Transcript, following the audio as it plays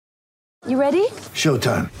You ready?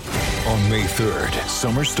 Showtime. On May 3rd,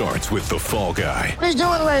 summer starts with The Fall Guy. Let's do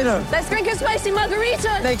it later. Let's drink a spicy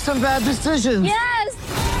margarita. Make some bad decisions. Yes!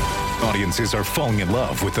 Audiences are falling in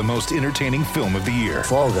love with the most entertaining film of the year.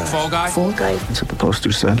 Fall Guy. Fall Guy? Fall Guy. That's what the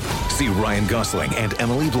poster said. See Ryan Gosling and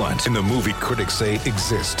Emily Blunt in the movie critics say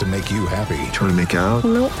exists to make you happy. Trying to make it out?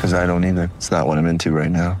 Nope. Because I don't either. It's not what I'm into right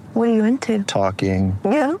now. What are you into? Talking.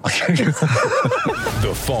 Yeah.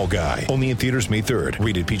 The Fall Guy. Only in theaters May 3rd.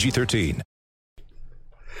 Rated PG-13.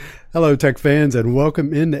 Hello, Tech fans, and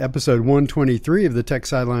welcome into episode 123 of the Tech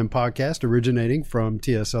Sideline Podcast, originating from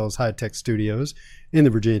TSL's High Tech Studios in the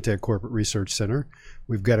Virginia Tech Corporate Research Center.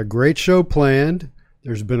 We've got a great show planned.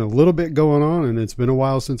 There's been a little bit going on, and it's been a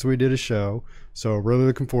while since we did a show, so really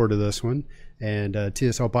looking forward to this one. And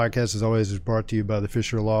TSL Podcast, as always, is brought to you by the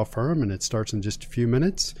Fisher Law Firm, and it starts in just a few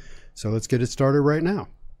minutes. So let's get it started right now.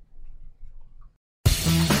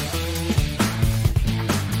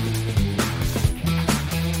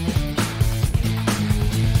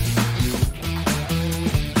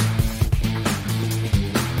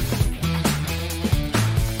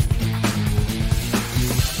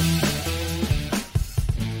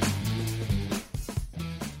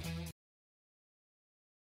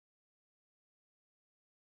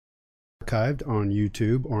 Archived on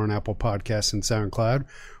YouTube or on Apple Podcasts and SoundCloud.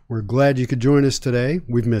 We're glad you could join us today.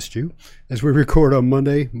 We've missed you as we record on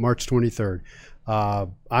Monday, March 23rd.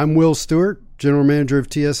 I'm Will Stewart, General Manager of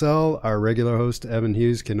TSL. Our regular host, Evan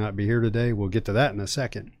Hughes, cannot be here today. We'll get to that in a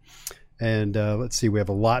second. And let's see, we have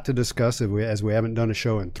a lot to discuss as we haven't done a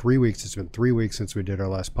show in 3 weeks. It's been 3 weeks since we did our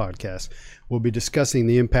last podcast. We'll be discussing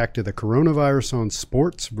the impact of the coronavirus on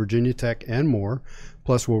sports, Virginia Tech, and more.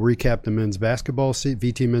 Plus, we'll recap the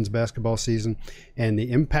VT men's basketball season and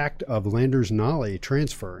the impact of Landers Nolley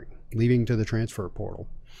transferring, leaving to the transfer portal.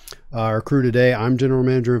 Our crew today, I'm General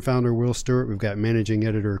Manager and Founder Will Stewart. We've got Managing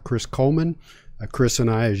Editor Chris Coleman. Chris and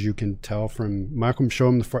I, as you can tell from Malcolm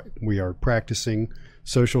Showham, we are practicing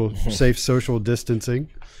safe social distancing.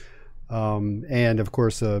 And, of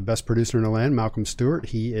course, the best producer in the land, Malcolm Stewart.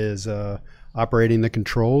 He is operating the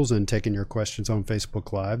controls and taking your questions on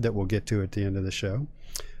Facebook Live that we'll get to at the end of the show.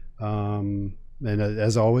 And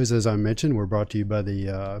as always, as I mentioned, we're brought to you by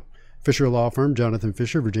the Fisher Law Firm, Jonathan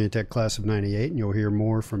Fisher, Virginia Tech Class of 98, and you'll hear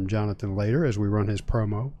more from Jonathan later as we run his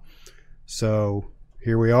promo. So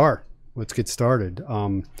here we are. Let's get started.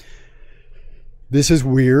 This is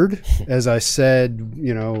weird. As I said,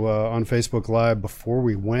 on Facebook Live before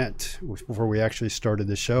we actually started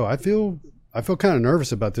the show, I feel kind of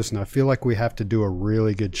nervous about this, and I feel like we have to do a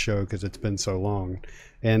really good show because it's been so long.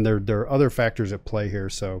 And there are other factors at play here.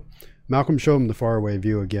 So Malcolm, show them the faraway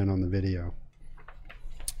view again on the video.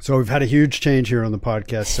 So we've had a huge change here on the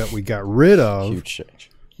podcast set. We got rid of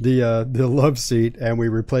the love seat, and we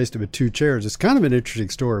replaced it with two chairs. It's kind of an interesting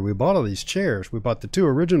story. We bought all these chairs. We bought the two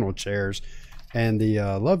original chairs and the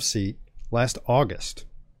love seat last August.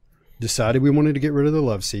 Decided we wanted to get rid of the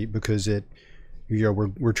love seat because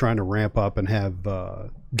we're trying to ramp up and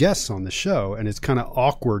have guests on the show, and it's kind of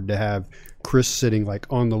awkward to have Chris sitting like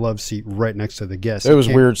on the love seat right next to the guest. It was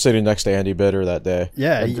weird sitting next to Andy Bitter that day.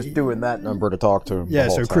 Yeah, and just doing that number to talk to him. Yeah,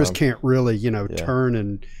 so Chris time. can't really turn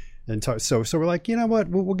and talk. So we're like, you know what?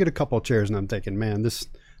 We'll get a couple of chairs, and I'm thinking, man, this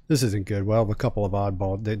isn't good. We'll have a couple of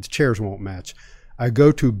oddball. The chairs won't match. I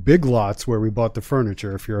go to Big Lots where we bought the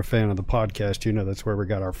furniture. If you're a fan of the podcast, you know that's where we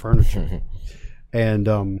got our furniture. And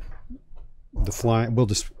we'll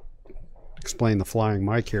just explain the flying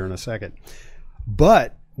mic here in a second.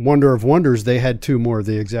 But wonder of wonders, they had two more of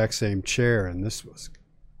the exact same chair, and this was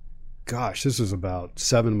about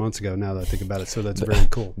 7 months ago now that I think about it, so that's very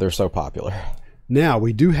cool. They're so popular. Now,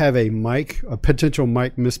 we do have a potential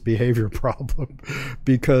mic misbehavior problem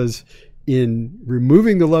because in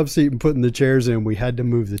removing the love seat and putting the chairs in, we had to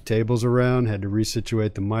move the tables around, had to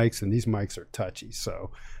resituate the mics, and these mics are touchy,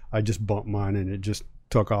 so I just bumped mine and it just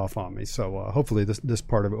took off on me. So hopefully this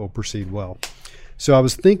part of it will proceed well. So I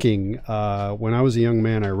was thinking, when I was a young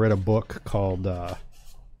man, I read a book called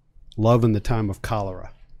Love in the Time of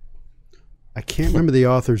Cholera. I can't remember the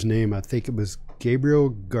author's name. I think it was Gabriel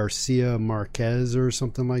Garcia Marquez or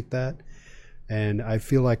something like that. And I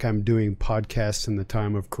feel like I'm doing podcasts in the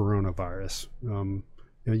time of coronavirus.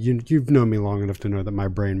 You've known me long enough to know that my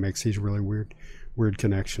brain makes these really weird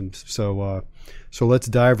connections. So let's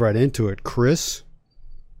dive right into it. Chris,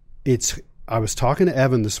 I was talking to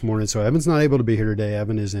Evan this morning. So Evan's not able to be here today.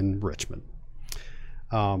 Evan is in Richmond.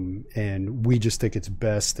 And we just think it's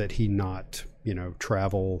best that he not,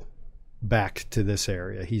 travel back to this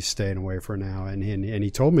area. He's staying away for now. And he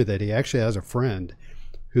told me that he actually has a friend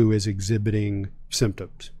who is exhibiting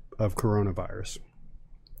symptoms of coronavirus.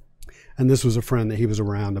 And this was a friend that he was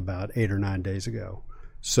around about 8 or 9 days ago.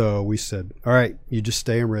 So we said, all right, you just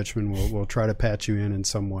stay in Richmond. We'll try to patch you in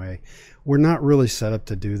some way. We're not really set up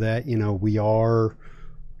to do that.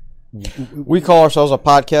 We call ourselves a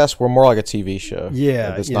podcast. We're more like a TV show. Yeah.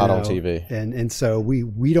 Like it's not on TV. And so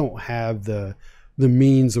we don't have the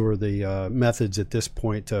means or the methods at this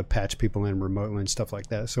point to patch people in remotely and stuff like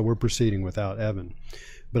that. So we're proceeding without Evan.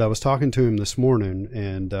 But I was talking to him this morning,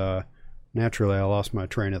 and naturally I lost my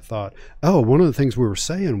train of thought. Oh, one of the things we were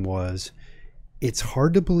saying was, it's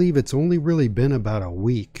hard to believe it's only really been about a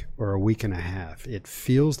week or a week and a half. It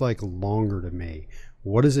feels like longer to me.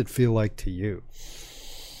 What does it feel like to you?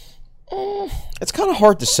 It's kind of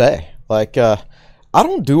hard to say. Like, I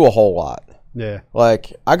don't do a whole lot. Yeah.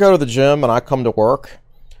 Like, I go to the gym and I come to work.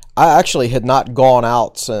 I actually had not gone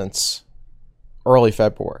out since early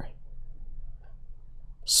February.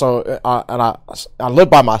 So, I live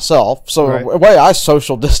by myself. So, Right. in a way, I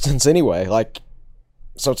social distance anyway. Like,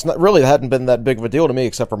 so it's not really hadn't been that big of a deal to me,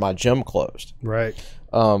 except for my gym closed. Right.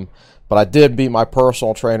 But I did meet my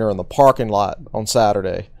personal trainer in the parking lot on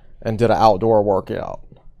Saturday and did an outdoor workout.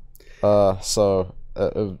 So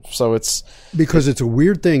it's Because it's a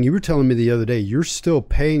weird thing. You were telling me the other day, you're still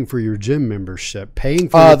paying for your gym membership, paying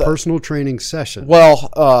for your personal training session.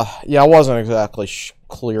 well, yeah, I wasn't exactly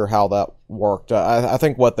clear how that worked. I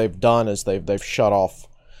think what they've done is they've shut off.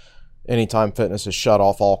 Anytime Fitness has shut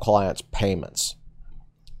off all clients' payments.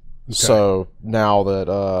 Okay. So now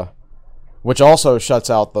that, which also shuts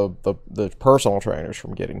out the personal trainers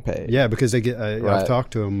from getting paid. Yeah, because they get. Right. I've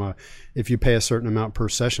talked to them. If you pay a certain amount per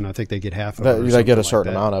session, I think they get half of it. They get a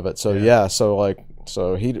certain amount of it. So yeah, so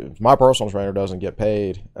my personal trainer doesn't get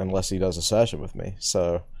paid unless he does a session with me.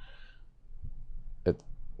 So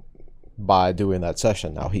by doing that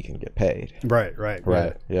session, now he can get paid. Right.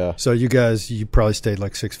 Yeah. So you probably stayed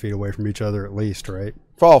like 6 feet away from each other at least, right?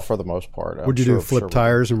 For the most part. Would you do flip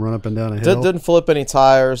tires and run up and down a hill? Didn't flip any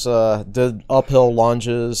tires. Did uphill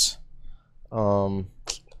lunges.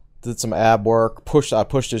 Did some ab work. I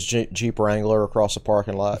pushed his Jeep Wrangler across the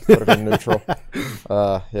parking lot. Put it in neutral.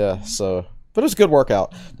 Yeah. So, but it was a good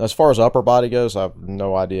workout. Now, as far as upper body goes, I have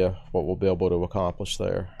no idea what we'll be able to accomplish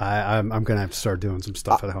there. I'm going to have to start doing some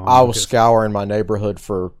stuff at home. I was scouring my neighborhood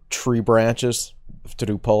for tree branches to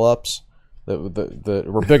do pull-ups. That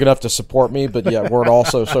were big enough to support me, but yet weren't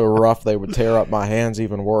also so rough they would tear up my hands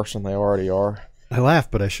even worse than they already are. I laugh,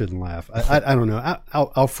 but I shouldn't laugh. I don't know.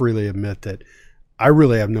 I'll freely admit that I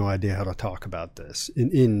really have no idea how to talk about this.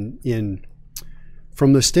 From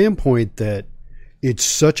the standpoint that it's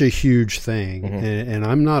such a huge thing, and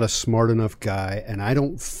I'm not a smart enough guy, and I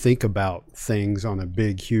don't think about things on a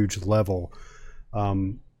big, huge level.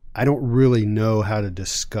 I don't really know how to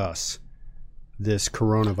discuss this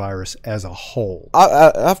coronavirus as a whole.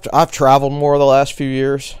 I've traveled more the last few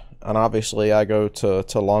years, and obviously I go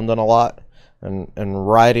to London a lot, and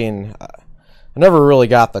writing. I never really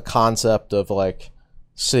got the concept of like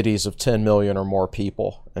cities of 10 million or more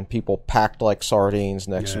people and people packed like sardines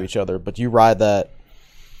next to each other. But you ride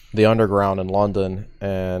the underground in London,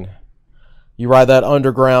 and you ride that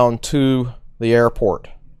underground to the airport,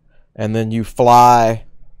 and then you fly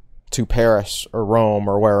to Paris or Rome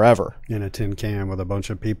or wherever in a tin can with a bunch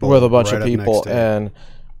of people. And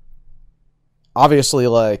obviously,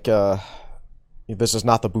 like this is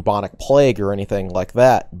not the bubonic plague or anything like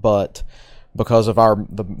that, but because of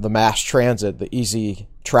the mass transit, the easy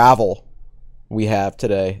travel we have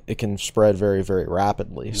today, it can spread very, very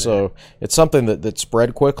rapidly. Yeah. So it's something that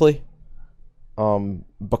spread quickly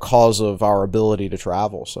because of our ability to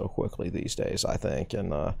travel so quickly these days, I think.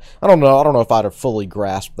 And I don't know if I'd have fully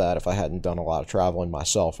grasped that if I hadn't done a lot of traveling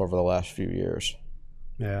myself over the last few years.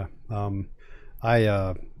 Yeah.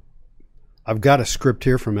 I've got a script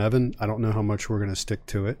here from Evan. I don't know how much we're going to stick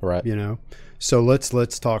to it. Right. So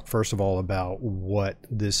let's talk first of all about what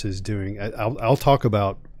this is doing. I'll talk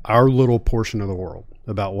about our little portion of the world,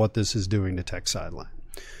 about what this is doing to Tech Sideline.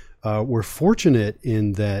 We're fortunate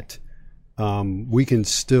in that we can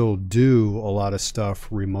still do a lot of stuff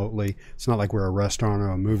remotely. It's not like we're a restaurant or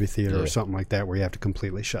a movie theater or something like that where you have to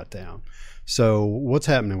completely shut down. So what's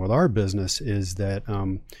happening with our business is that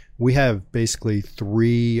we have basically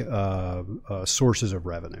three sources of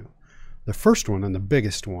revenue. The first one and the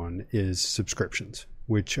biggest one is subscriptions,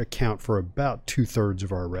 which account for about 2/3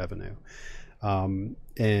 of our revenue.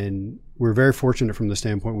 And we're very fortunate from the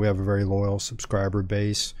standpoint we have a very loyal subscriber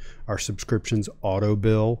base. Our subscriptions auto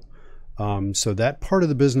bill. So that part of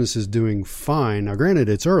the business is doing fine. Now, granted,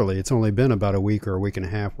 it's early. It's only been about a week or a week and a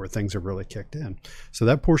half where things have really kicked in. So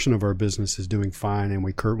that portion of our business is doing fine, and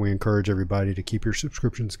we encourage everybody to keep your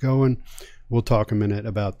subscriptions going. We'll talk a minute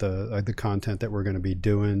about the content that we're going to be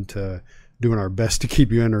doing our best to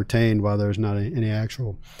keep you entertained while there's not any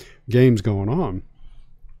actual games going on.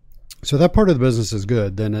 So that part of the business is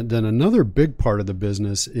good. Then another big part of the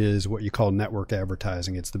business is what you call network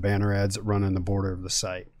advertising. It's the banner ads that run on the border of the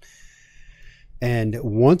site. And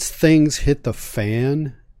once things hit the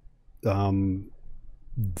fan, that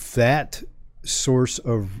source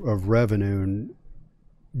of revenue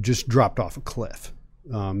just dropped off a cliff.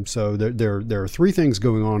 So there are three things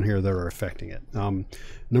going on here that are affecting it.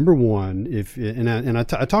 Number one, I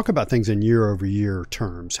talk about things in year-over-year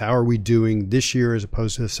terms. How are we doing this year as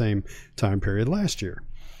opposed to the same time period last year?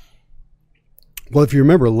 Well, if you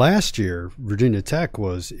remember last year, Virginia Tech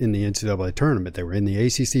was in the NCAA tournament. They were in the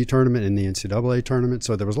ACC tournament, in the NCAA tournament.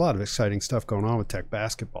 So there was a lot of exciting stuff going on with Tech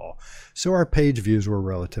basketball. So our page views were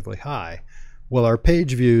relatively high. Well, our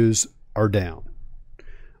page views are down.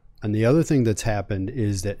 And the other thing that's happened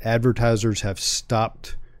is that advertisers have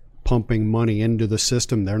stopped pumping money into the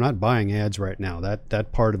system. They're not buying ads right now.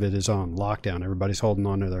 That part of it is on lockdown. Everybody's holding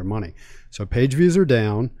on to their money. So page views are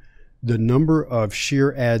down. The number of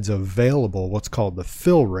sheer ads available, what's called the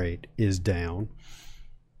fill rate, is down.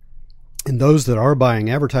 And those that are buying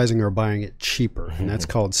advertising are buying it cheaper, and that's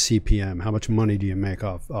called CPM. How much money do you make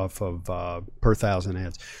off of per thousand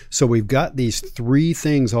ads? So we've got these three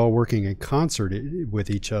things all working in concert with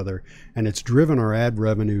each other, and it's driven our ad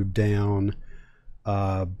revenue down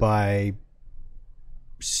by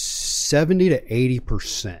 70 to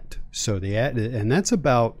 80%. So the ad, and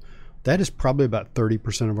that is probably about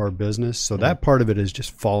 30% of our business. So that part of it has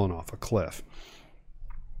just fallen off a cliff.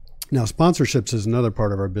 Now, sponsorships is another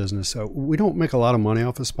part of our business. We don't make a lot of money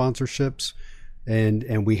off of sponsorships,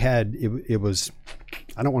 and we had it was,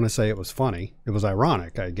 I don't want to say it was funny. It was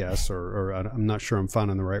ironic, I guess, or I'm not sure I'm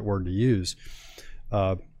finding the right word to use.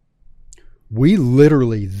 We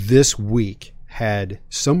literally this week had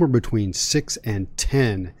somewhere between 6 and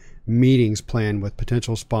 10 meetings planned with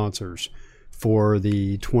potential sponsors for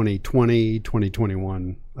the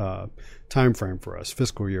 2020-2021 timeframe for us,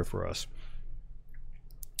 fiscal year for us.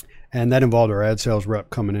 And that involved our ad sales rep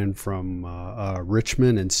coming in from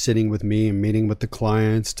Richmond and sitting with me and meeting with the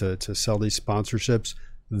clients to sell these sponsorships.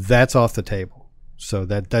 That's off the table. So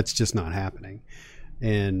that's just not happening.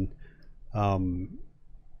 And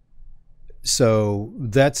so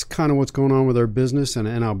that's kind of what's going on with our business.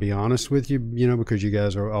 And I'll be honest with you, because you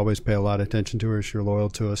guys always pay a lot of attention to us. You're loyal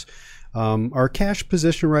to us. Our cash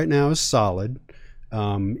position right now is solid.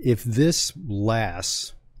 If this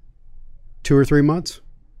lasts 2 or 3 months,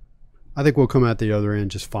 I think we'll come out the other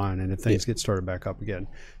end just fine, and if things get started back up again.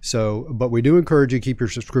 So, but we do encourage you to keep your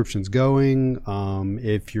subscriptions going.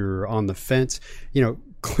 If you're on the fence,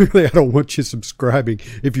 clearly I don't want you subscribing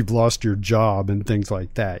if you've lost your job and things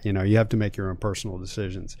like that. You have to make your own personal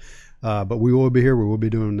decisions. But we will be here. We will be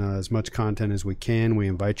doing as much content as we can. We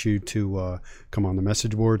invite you to come on the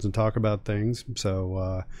message boards and talk about things.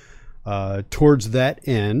 So towards that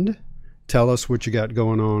end, tell us what you got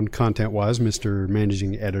going on content-wise, Mr.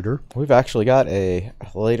 Managing Editor. We've actually got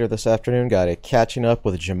later this afternoon, a Catching Up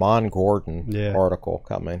with Jamon Gordon article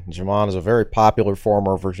coming. Jamon is a very popular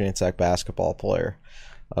former Virginia Tech basketball player.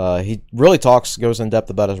 He really goes in depth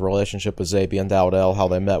about his relationship with Xavier Dowdell, how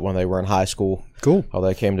they met when they were in high school. Cool. How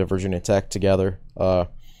they came to Virginia Tech together.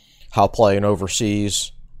 How playing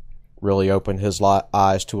overseas really opened his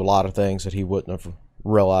eyes to a lot of things that he wouldn't have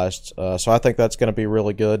realized. So I think that's going to be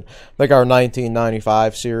really good. I think our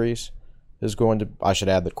 1995 series is going to, I should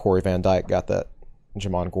add that Corey Van Dyke got that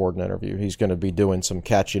Jamon Gordon interview. He's going to be doing some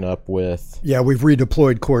catching up with. Yeah, we've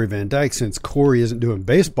redeployed Corey Van Dyke since Corey isn't doing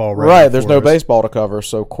baseball right. There's no baseball to cover,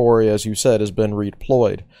 so Corey, as you said, has been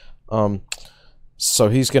redeployed. So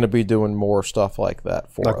he's going to be doing more stuff like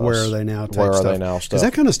that for us. Like Where Are They Now? Where Are They Now? Because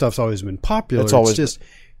that kind of stuff's always been popular.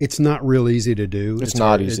 It's not real easy to do. It's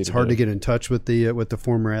not easy. It's hard to get in touch with the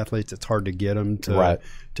former athletes. It's hard to get them to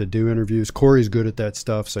do interviews. Corey's good at that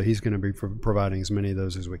stuff, so he's going to be providing as many of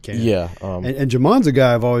those as we can. Yeah. And Jamon's a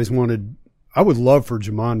guy I've always wanted. I would love for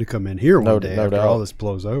Jamon to come in here one day after all this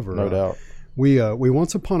blows over. No doubt. We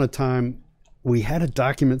once upon a time, we had a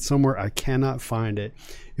document somewhere. I cannot find it.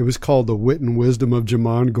 It was called The Wit and Wisdom of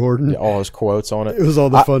Jamon Gordon. Yeah, all his quotes on it. It was all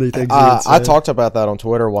the funny things he had said. I talked about that on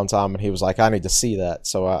Twitter one time, and he was like, I need to see that.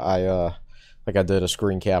 So I think I did a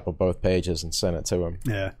screen cap of both pages and sent it to him.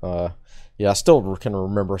 Yeah. I still can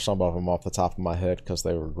remember some of them off the top of my head because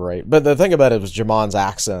they were great. But the thing about it was Jamon's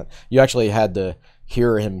accent. You actually had to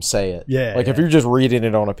hear him say it. Yeah, Like if yeah. you're just reading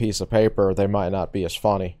it on a piece of paper, they might not be as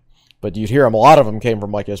funny. But you'd hear him. A lot of them came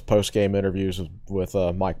from like his post-game interviews with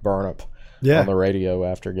Mike Burnop on the radio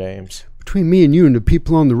after games. Between me and you and the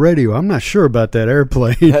people on the radio, I'm not sure about that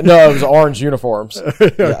airplane. No, it was orange uniforms.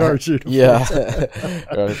 Orange uniforms.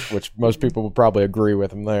 Yeah. Which most people would probably agree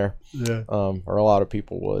with him there. Yeah. Or a lot of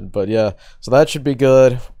people would. But yeah, so that should be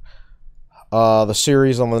good. The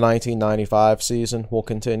series on the 1995 season will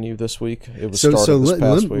continue this week. It was started this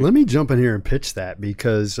past week. Let me jump in here and pitch that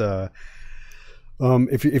because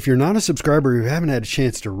if you're not a subscriber, you haven't had a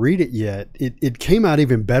chance to read it yet. It came out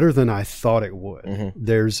even better than I thought it would. Mm-hmm.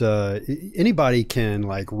 There's anybody can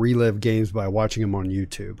like relive games by watching them on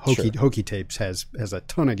YouTube. Hokie Tapes has a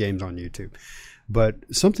ton of games on YouTube, but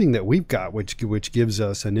something that we've got which gives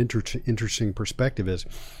us an interesting perspective is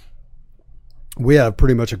we have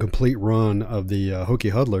pretty much a complete run of the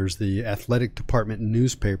Hokie Huddlers, the athletic department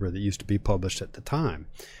newspaper that used to be published at the time.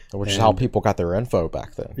 Which is how people got their info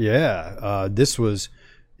back then. Yeah, this was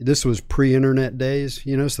pre-internet days,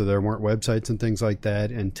 so there weren't websites and things like that,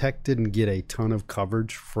 and Tech didn't get a ton of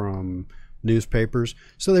coverage from newspapers,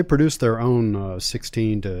 so they produced their own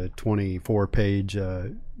 16 to 24 page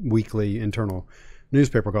weekly internal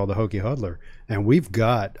newspaper called the Hokie Huddler, and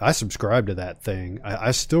I subscribed to that thing.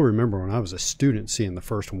 I still remember when I was a student seeing the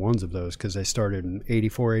first ones of those because they started in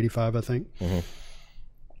 84, 85, I think. Mm-hmm.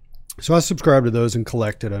 So I subscribed to those and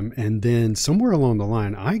collected them, and then somewhere along the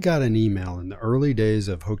line, I got an email in the early days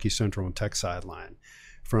of Hokie Central and Tech Sideline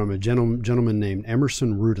from a gentleman named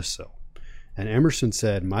Emerson Rudisil. And Emerson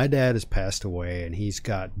said, my dad has passed away, and he's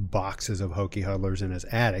got boxes of Hokie Huddlers in his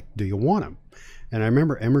attic. Do you want them? And I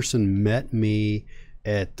remember Emerson met me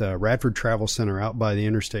at Radford Travel Center out by the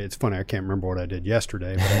interstate. It's funny, I can't remember what I did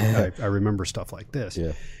yesterday, but I remember stuff like this.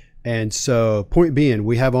 Yeah. And so point being,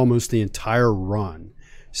 we have almost the entire run.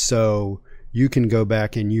 So you can go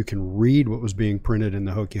back and you can read what was being printed in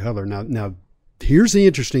the Hokie Huddler. Now here's the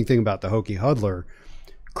interesting thing about the Hokie Huddler.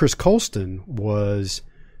 Chris Colston was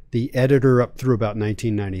the editor up through about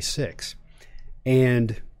 1996.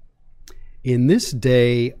 And in this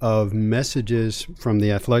day of messages from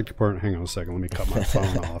the athletic department, hang on a second, let me cut my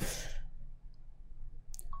phone off.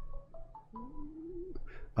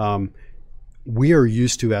 We are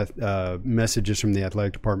used to messages from the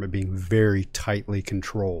athletic department being very tightly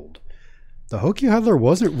controlled. The Hokie Huddler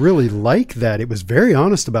wasn't really like that. It was very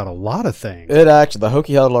honest about a lot of things. The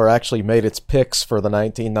Hokie Huddler actually made its picks for the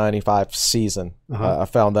 1995 season. I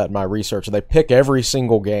found that in my research. They pick every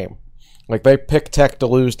single game. Like they pick Tech to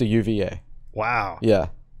lose to UVA. Wow. Yeah.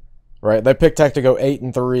 Right. They picked Tech to go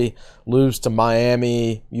 8-3, lose to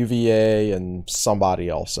Miami, UVA, and somebody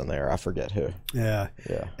else in there. I forget who. Yeah.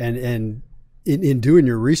 Yeah. And in doing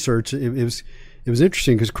your research, it was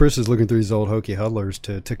interesting because Chris is looking through these old Hokie Huddlers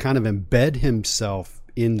to kind of embed himself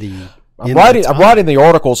in the. I'm writing the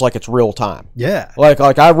articles like it's real time. Yeah. Like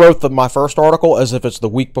I wrote my first article as if it's the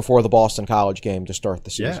week before the Boston College game to start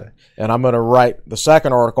the season. Yeah. And I'm going to write the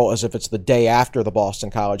second article as if it's the day after the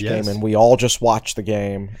Boston College game and we all just watched the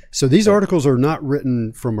game. So these articles are not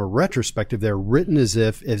written from a retrospective. They're written as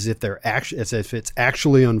if it's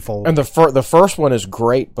actually unfolding. And the first one is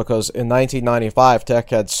great because in 1995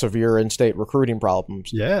 Tech had severe in-state recruiting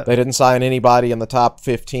problems. Yeah. They didn't sign anybody in the top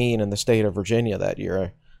 15 in the state of Virginia that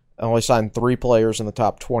year. I only signed 3 players in the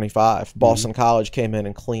top 25. Boston College came in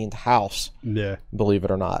and cleaned house. Yeah, believe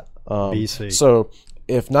it or not. BC. So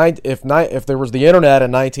if there was the internet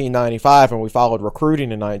in 1995 and we followed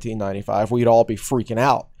recruiting in 1995, we'd all be freaking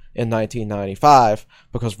out in 1995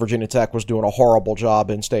 because Virginia Tech was doing a horrible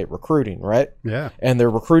job in state recruiting, right? Yeah. And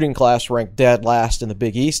their recruiting class ranked dead last in the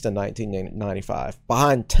Big East in 1995,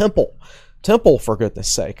 behind Temple. Temple, for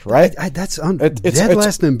goodness sake, right? That's dead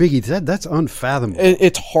last in Big East. That's unfathomable.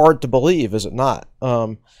 It's hard to believe, is it not?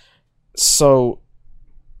 So,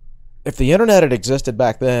 if the internet had existed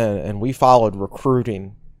back then and we followed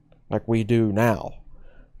recruiting like we do now,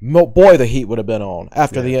 boy, the heat would have been on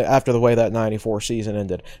after the way that 94 season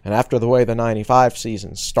ended and after the way the 95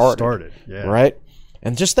 season started. Yeah. Right?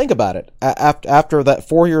 And just think about it. After that,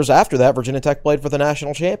 4 years after that, Virginia Tech played for the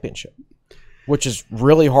national championship, which is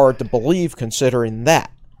really hard to believe considering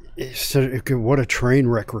that. So what a train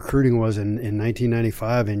wreck recruiting was in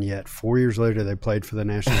 1995, and yet 4 years later they played for the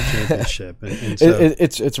national championship. And so,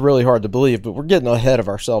 it's really hard to believe, but we're getting ahead of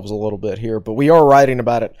ourselves a little bit here. But we are writing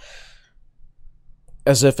about it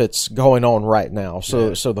as if it's going on right now.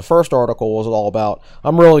 So the first article was all about,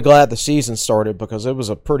 I'm really glad the season started because it was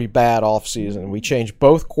a pretty bad offseason. We changed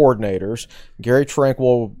both coordinators. Gary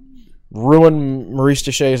Tranquil ruined Maurice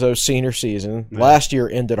DeShazo's senior season. Last year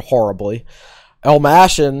ended horribly. El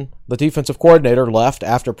Mashin, the defensive coordinator, left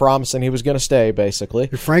after promising he was going to stay, basically.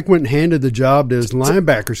 Frank went and handed the job to his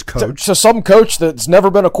linebackers coach. So some coach that's never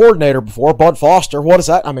been a coordinator before, Bud Foster, what is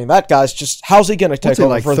that? I mean, that guy's just, how's he going to take over?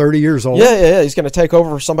 Like 30 years old? Yeah. He's going to take over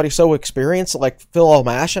for somebody so experienced like Phil El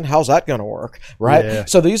Mashin. How's that going to work, right? Yeah.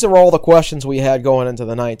 So these are all the questions we had going into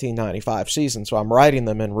the 1995 season. So I'm writing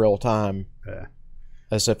them in real time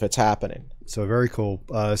as if it's happening. So very cool.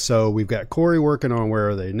 So we've got Corey working on Where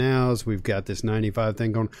Are They Nows. We've got this 95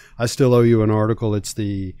 thing going. I still owe you an article. It's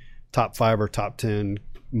the top 5 or top 10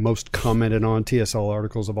 most commented on TSL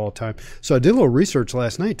articles of all time. So I did a little research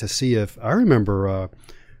last night to see if I remember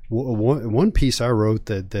one piece I wrote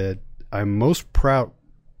that I'm most proud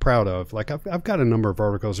of. Like I've got a number of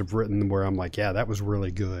articles I've written where I'm like, yeah, that was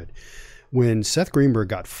really good. When Seth Greenberg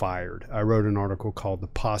got fired, I wrote an article called "The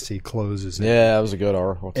Posse Closes In." Yeah, that was a good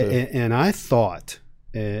article too. And I thought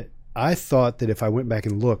that if I went back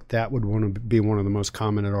and looked, that would want to be one of the most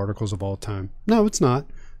commented articles of all time. No, it's not.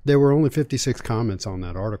 There were only 56 comments on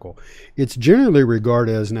that article. It's generally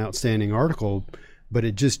regarded as an outstanding article, but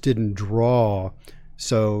it just didn't draw.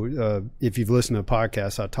 So if you've listened to the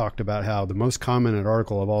podcast, I talked about how the most commented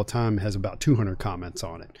article of all time has about 200 comments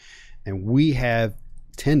on it. And we have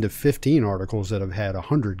 10 to 15 articles that have had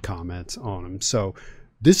 100 comments on them. So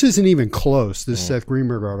this isn't even close. This Seth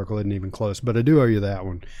Greenberg article isn't even close, but I do owe you that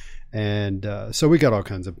one. And so we got all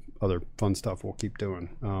kinds of other fun stuff we'll keep doing.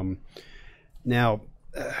 Now,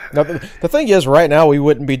 the thing is, right now we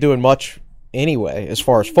wouldn't be doing much anyway as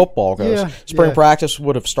far as football goes. Spring practice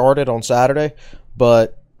would have started on Saturday,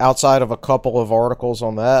 but outside of a couple of articles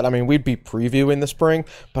on that, I mean, we'd be previewing the spring,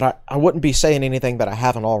 but I wouldn't be saying anything that I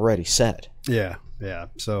haven't already said. Yeah.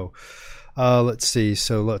 So let's see.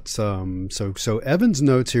 So Evan's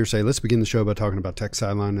notes here say, let's begin the show by talking about Tech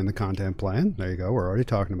Sideline and the content plan. There you go. We're already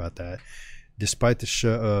talking about that. Despite the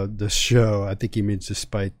show, I think he means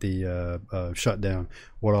despite the shutdown,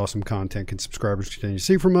 what awesome content can subscribers continue to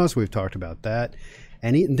see from us? We've talked about that.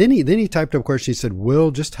 And then he typed up a question. He said,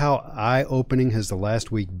 Will, just how eye-opening has the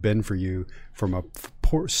last week been for you from a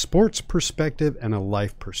sports perspective and a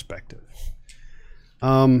life perspective?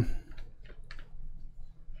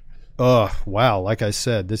 Wow. Like I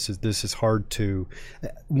said, this is hard to.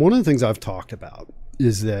 One of the things I've talked about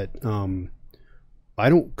is that I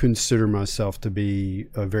don't consider myself to be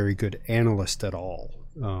a very good analyst at all.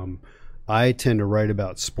 I tend to write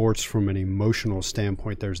about sports from an emotional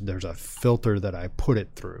standpoint. There's a filter that I put it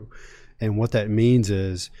through, and what that means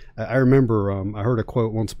is, I remember I heard a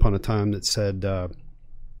quote once upon a time that said,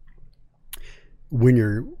 "When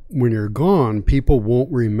you're gone, people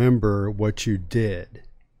won't remember what you did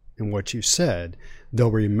and what you said.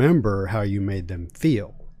 They'll remember how you made them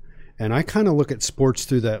feel." And I kind of look at sports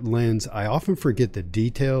through that lens. I often forget the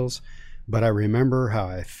details, but I remember how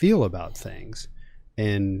I feel about things.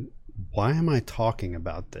 And why am I talking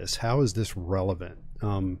about this? How is this relevant?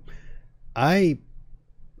 I've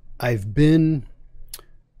been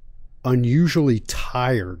unusually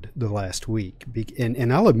tired the last week.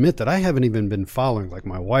 And I'll admit that I haven't even been following, like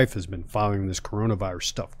my wife has been following this coronavirus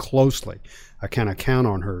stuff closely. I kind of count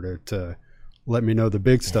on her to let me know the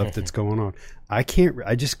big stuff that's going on. I can't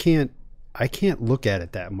look at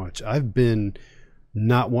it that much. I've been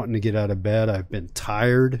not wanting to get out of bed. I've been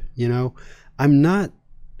tired, I'm not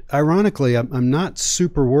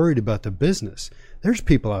super worried about the business. There's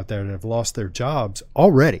people out there that have lost their jobs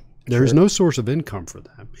already. There's no source of income for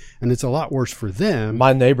them, and it's a lot worse for them.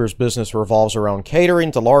 My neighbor's business revolves around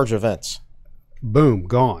catering to large events. Boom,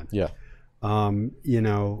 gone. Yeah.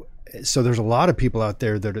 So there's a lot of people out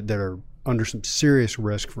there that are under some serious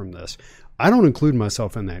risk from this. I don't include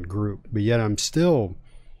myself in that group, but yet I'm still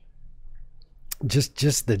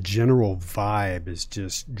just the general vibe is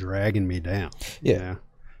just dragging me down. Yeah.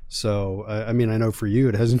 So, I mean, I know for you,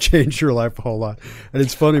 it hasn't changed your life a whole lot. And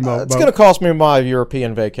it's funny. It's going to cost me my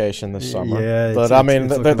European vacation this summer. Yeah. But I mean,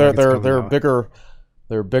 they're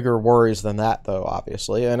bigger worries than that, though,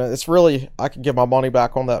 obviously. And it's really, I can get my money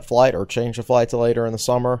back on that flight or change the flight to later in the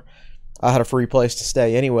summer. I had a free place to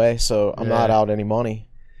stay anyway, so I'm not out any money.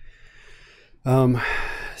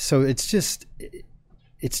 So it's just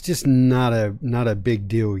not a big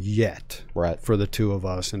deal yet, right, for the two of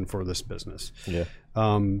us and for this business. Yeah.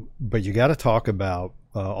 But you got to talk about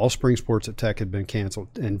all spring sports at Tech had been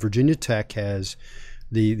canceled, and Virginia Tech has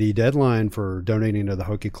the deadline for donating to the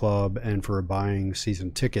Hokie Club and for buying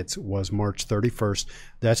season tickets was March 31st.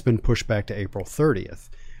 That's been pushed back to April 30th,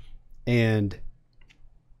 and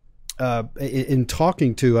in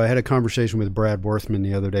talking to, I had a conversation with Brad Worthman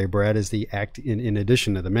the other day. Brad is in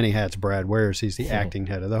addition to the many hats Brad wears, he's the acting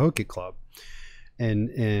head of the Hokie Club.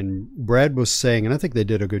 And Brad was saying, and I think they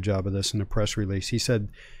did a good job of this in the press release. He said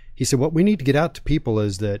what we need to get out to people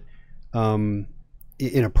is that in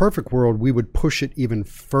a perfect world, we would push it even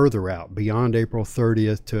further out beyond April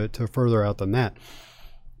 30th to further out than that.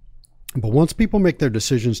 But once people make their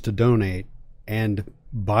decisions to donate and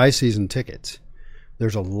buy season tickets,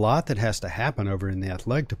 there's a lot that has to happen over in the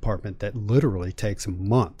athletic department that literally takes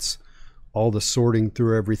months. All the sorting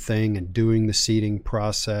through everything and doing the seating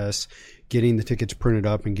process, getting the tickets printed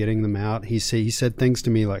up and getting them out. He said things to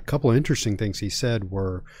me, like a couple of interesting things he said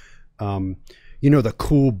were, the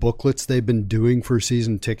cool booklets they've been doing for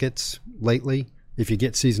season tickets lately. If you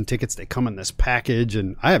get season tickets, they come in this package,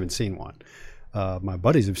 and I haven't seen one. My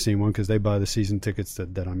buddies have seen one because they buy the season tickets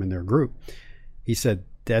that I'm in their group. He said,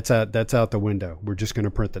 that's out the window. We're just going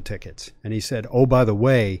to print the tickets. And he said, oh, by the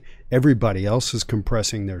way, everybody else is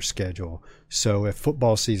compressing their schedule. So if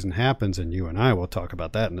football season happens, and you and I will talk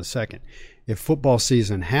about that in a second, if football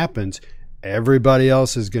season happens, everybody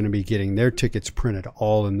else is going to be getting their tickets printed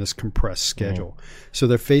all in this compressed schedule. So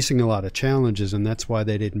they're facing a lot of challenges, and that's why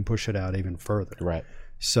they didn't push it out even further. Right.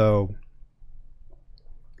 So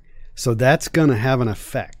that's going to have an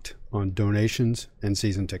effect on donations and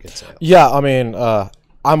season ticket sales. Yeah, I mean,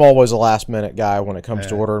 I'm always a last-minute guy when it comes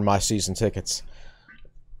to ordering my season tickets.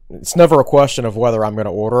 It's never a question of whether I'm going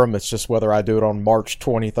to order them. It's just whether I do it on March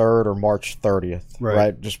 23rd or March 30th,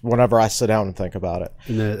 right? Just whenever I sit down and think about it.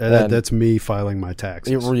 And that's me filing my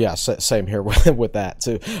taxes. Yeah, same here with that,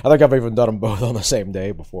 too. I think I've even done them both on the same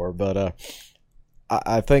day before. But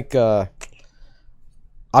I think,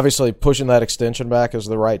 obviously, pushing that extension back is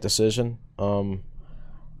the right decision.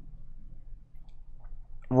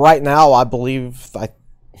 Right now, I believe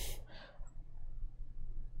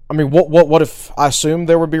I mean, what if I assume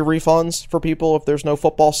there would be refunds for people if there's no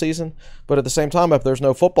football season? But at the same time, if there's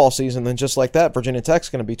no football season, then just like that, Virginia Tech's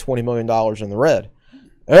going to be $20 million in the red.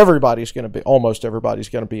 Almost everybody's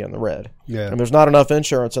going to be in the red. Yeah. And there's not enough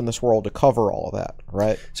insurance in this world to cover all of that,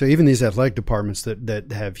 right? So even these athletic departments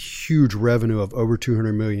that have huge revenue of over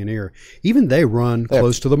 $200 million a year, even they run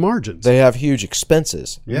close to the margins. They have huge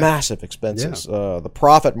expenses, massive expenses. Yeah. The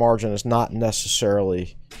profit margin is not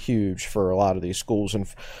necessarily huge for a lot of these schools. And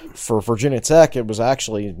for Virginia Tech, it was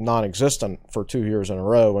actually non-existent for 2 years in a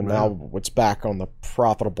row, and now it's back on the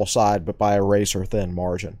profitable side, but by a razor-thin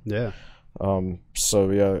margin. Yeah.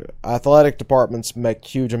 Athletic departments make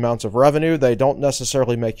huge amounts of revenue. They don't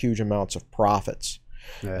necessarily make huge amounts of profits.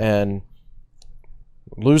 Yeah. And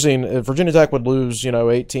Virginia Tech would lose,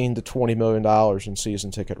 $18 to $20 million in season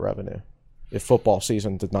ticket revenue if football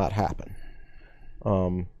season did not happen.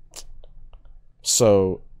 And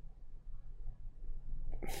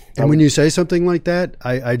when you say something like that,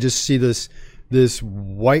 I just see this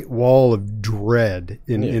white wall of dread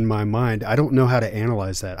in my mind. I don't know how to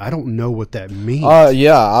analyze that. I don't know what that means.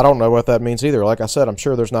 I don't know what that means either. Like I said, I'm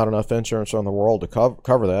sure there's not enough insurance in the world to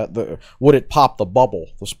cover that. Would it pop the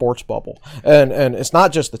bubble, the sports bubble? And it's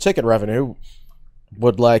not just the ticket revenue.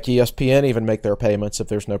 Would like ESPN even make their payments if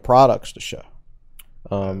there's no products to show?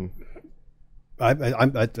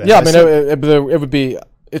 It would be.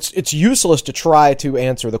 It's useless to try to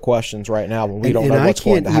answer the questions right now when we don't know what's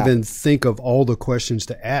going to happen. I can't even think of all the questions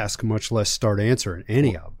to ask, much less start answering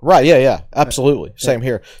any of them. Right, yeah, absolutely. Same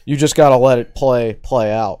here. You just got to let it play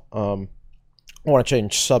out. I want to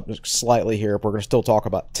change subject slightly here, but we're going to still talk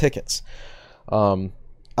about tickets. I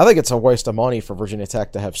think it's a waste of money for Virginia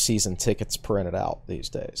Tech to have season tickets printed out these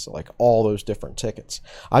days, like all those different tickets.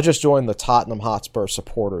 I just joined the Tottenham Hotspur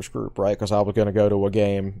supporters group, right, because I was going to go to a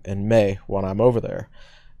game in May when I'm over there.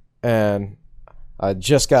 And I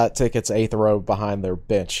just got tickets 8th row behind their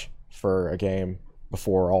bench for a game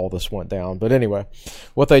before all this went down. But anyway,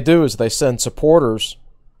 what they do is they send supporters,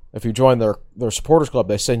 if you join their supporters club,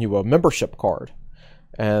 they send you a membership card.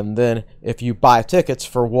 And then if you buy tickets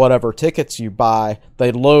for whatever tickets you buy,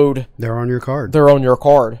 they load. They're on your card. They're on your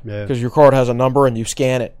card because your card has a number and you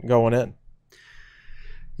scan it going in.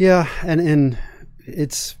 Yeah, and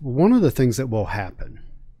it's one of the things that will happen,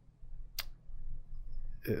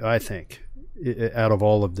 I think, out of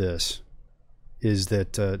all of this, is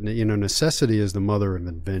that necessity is the mother of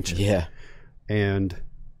invention. Yeah, and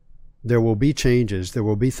there will be changes. There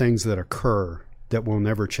will be things that occur that will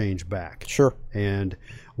never change back. Sure. And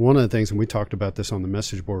one of the things, and we talked about this on the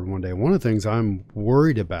message board one day, one of the things I'm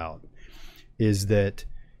worried about is that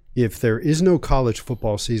if there is no college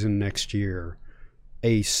football season next year,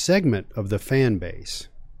 a segment of the fan base,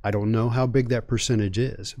 I don't know how big that percentage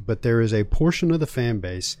is, but there is a portion of the fan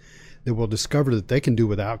base that will discover that they can do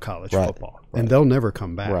without college football, and they'll never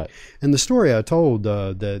come back. Right. And the story I told,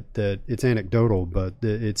 that it's anecdotal, but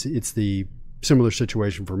it's the similar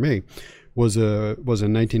situation for me. was in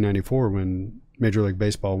 1994 when Major League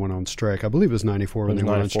Baseball went on strike. I believe it was 94 when they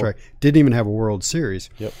went on strike. Didn't even have a World Series.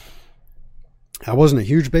 Yep. I wasn't a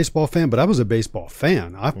huge baseball fan, but I was a baseball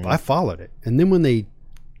fan. I followed it. And then when they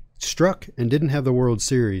struck and didn't have the World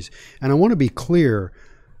Series, and I want to be clear,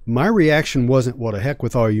 my reaction wasn't, what the heck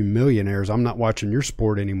with all you millionaires, I'm not watching your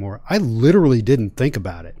sport anymore. I literally didn't think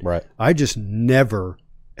about it. Right. I just never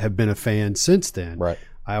have been a fan since then. Right.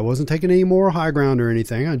 I wasn't taking any moral high ground or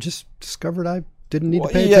anything. I just discovered I didn't need to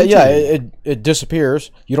pay attention. Yeah, it disappears.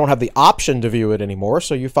 You don't have the option to view it anymore,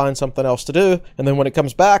 so you find something else to do, and then when it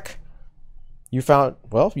comes back, you found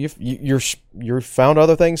you're found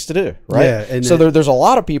other things to do, right? Yeah, and so there's a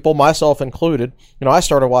lot of people, myself included. I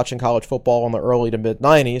started watching college football in the early to mid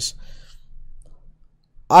 '90s.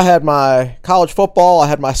 I had my college football. I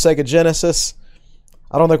had my Sega Genesis.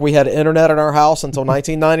 I don't think we had internet in our house until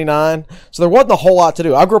 1999, so there wasn't a whole lot to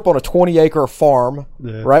do. I grew up on a 20-acre farm,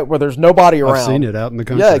 right, where there's nobody around. I've seen it out in the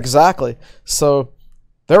country. Yeah, exactly. So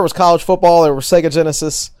there was college football. There was Sega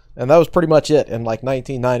Genesis. And that was pretty much it in like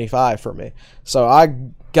 1995 for me. So I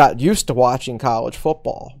got used to watching college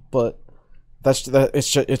football, but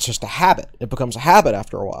it's just a habit. It becomes a habit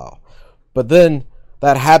after a while. But then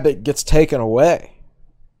that habit gets taken away.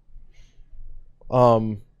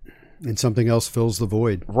 And something else fills the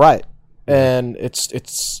void. Right. And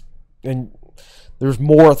and there's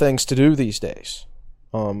more things to do these days.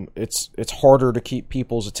 It's harder to keep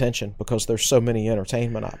people's attention because there's so many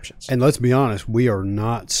entertainment options. And let's be honest, we are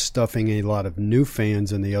not stuffing a lot of new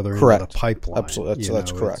fans in the other end of the pipeline. Absolutely,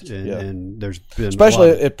 that's correct. And there's been especially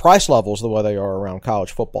at price levels the way they are around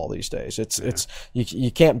college football these days.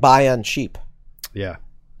 You can't buy in cheap. Yeah.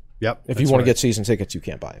 Yep. If you want to get season tickets, you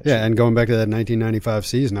can't buy it. Yeah, and going back to that 1995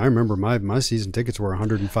 season, I remember my season tickets were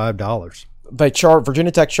 $105.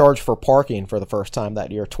 Virginia Tech charged for parking for the first time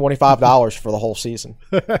that year, $25 for the whole season.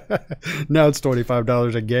 Now it's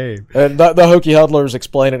 $25 a game. And the Hokie Huddlers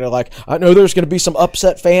explaining it like, I know there's going to be some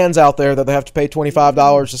upset fans out there that they have to pay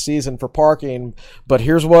 $25 a season for parking, but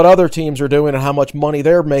here's what other teams are doing and how much money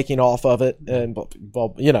they're making off of it. And,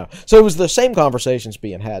 well, so it was the same conversations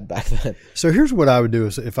being had back then. So here's what I would do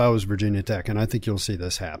if I was Virginia Tech, and I think you'll see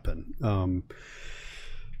this happen.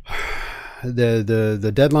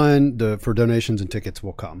 The deadline for donations and tickets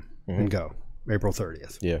will come and go April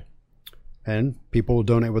 30th. Yeah. And people will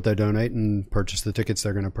donate what they donate and purchase the tickets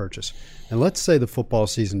they're going to purchase. And let's say the football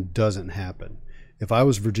season doesn't happen. If I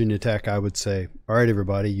was Virginia Tech, I would say, all right,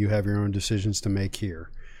 everybody, you have your own decisions to make here.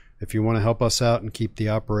 If you want to help us out and keep the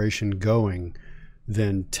operation going,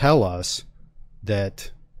 then tell us that.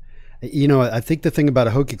 I think the thing about a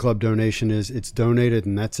Hokie Club donation is it's donated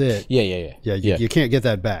and that's it. Yeah. You can't get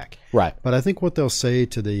that back. Right. But I think what they'll say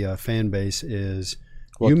to the fan base is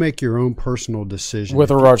you make your own personal decision. With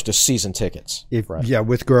regards to season tickets. Right. Yeah,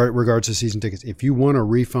 with regards to season tickets. If you want a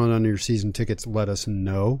refund on your season tickets, let us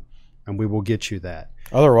know, and we will get you that.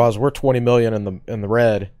 Otherwise, we're $20 million in the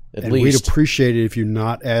red at and least. We'd appreciate it if you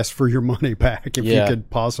not ask for your money back if you could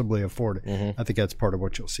possibly afford it. Mm-hmm. I think that's part of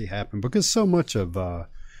what you'll see happen because so much of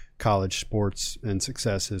college sports and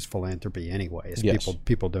success is philanthropy anyway. It's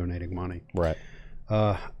people donating money. Right.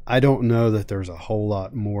 I don't know that there's a whole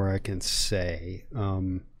lot more I can say.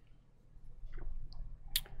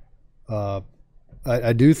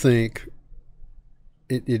 I do think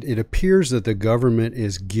it appears that the government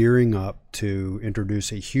is gearing up to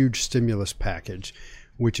introduce a huge stimulus package,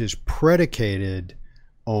 which is predicated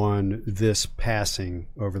on this passing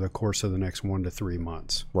over the course of the next 1 to 3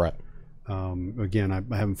 months. Right. Again, I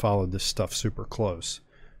haven't followed this stuff super close.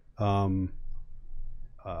 So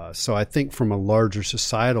I think from a larger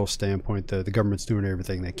societal standpoint, the government's doing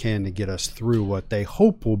everything they can to get us through what they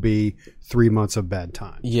hope will be 3 months of bad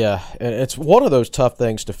times. Yeah, and it's one of those tough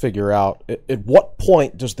things to figure out. At what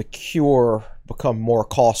point does the cure become more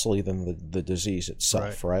costly than the disease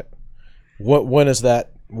itself, right? When is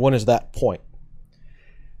that point?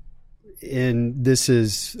 And this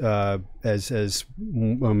is, as a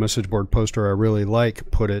message board poster I really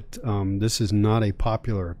like put it, this is not a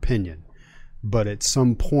popular opinion. But at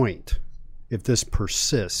some point, if this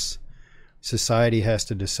persists, society has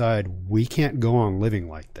to decide we can't go on living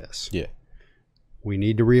like this. Yeah. We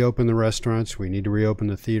need to reopen the restaurants. We need to reopen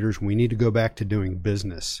the theaters. We need to go back to doing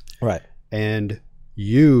business. Right. And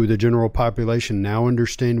you, the general population, now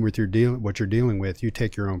understand what you're dealing with. You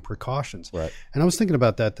take your own precautions. Right. And I was thinking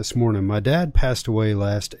about that this morning. My dad passed away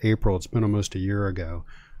last April. It's been almost a year ago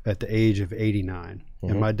at the age of 89. Mm-hmm.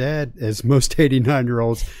 And my dad, as most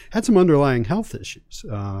 89-year-olds, had some underlying health issues,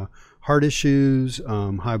 heart issues,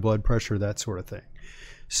 high blood pressure, that sort of thing.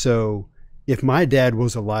 So if my dad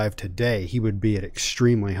was alive today, he would be at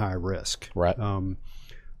extremely high risk. Right.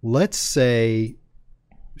 let's say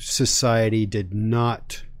society did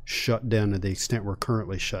not shut down to the extent we're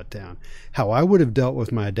currently shut down. How I would have dealt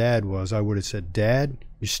with my dad was I would have said, Dad,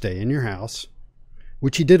 you stay in your house,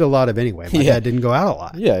 which he did a lot of anyway. My dad didn't go out a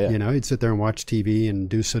lot. Yeah. You know, he'd sit there and watch TV and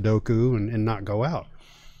do Sudoku and not go out.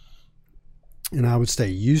 And I would say,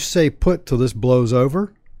 you stay put till this blows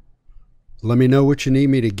over. Let me know what you need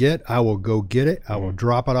me to get. I will go get it. I will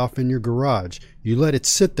drop it off in your garage. You let it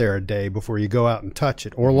sit there a day before you go out and touch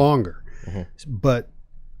it, or longer. But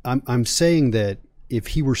I'm saying that if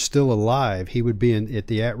he were still alive, he would be at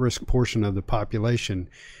the at-risk portion of the population,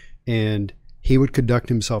 and he would conduct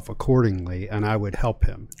himself accordingly, and I would help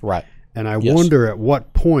him. Right. And I wonder at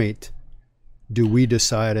what point do we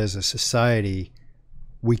decide as a society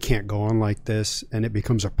we can't go on like this, and it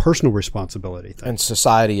becomes a personal responsibility thing. And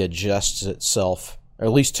society adjusts itself, or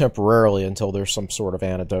at least temporarily until there's some sort of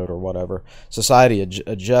antidote or whatever. Society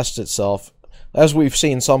adjusts itself, as we've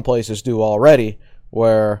seen some places do already,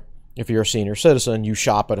 where if you're a senior citizen, you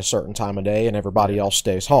shop at a certain time of day and everybody else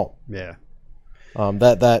stays home. Yeah.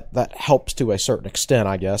 That helps to a certain extent,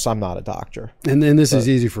 I guess. I'm not a doctor. And then this is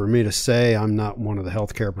easy for me to say. I'm not one of the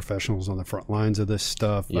healthcare professionals on the front lines of this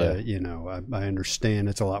stuff. Yeah. I understand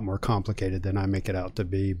it's a lot more complicated than I make it out to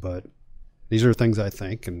be, but these are things I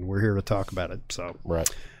think, and we're here to talk about it. So, right.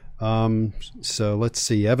 So let's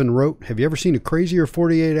see. Evan wrote, have you ever seen a crazier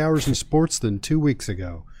 48 hours in sports than 2 weeks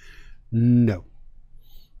ago? No.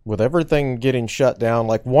 With everything getting shut down,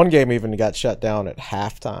 like one game even got shut down at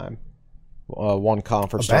halftime. One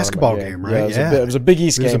conference basketball game, right? Yeah, it was a Big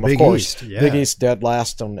East game, of course. Big East dead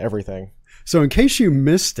last on everything. So in case you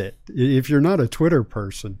missed it, if you're not a Twitter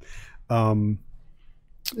person, and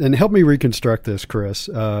help me reconstruct this, Chris.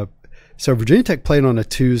 So Virginia Tech played on a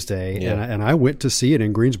Tuesday, and I went to see it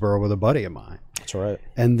in Greensboro with a buddy of mine. That's right.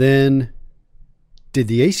 And then did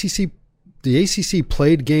the ACC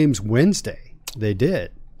played games Wednesday? They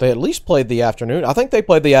did. They at least played the afternoon. I think they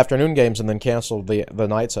played the afternoon games and then canceled the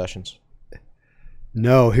night sessions.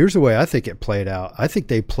 No, here's the way I think it played out. I think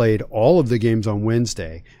they played all of the games on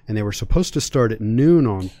Wednesday, and they were supposed to start at noon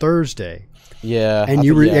on Thursday. Yeah. And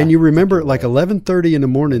you remember at like 11:30 in the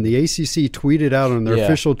morning, the ACC tweeted out on their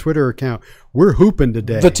official Twitter account, "We're hooping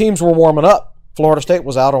today." The teams were warming up. Florida State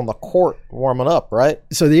was out on the court warming up, right?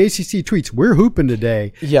 So the ACC tweets, "We're hooping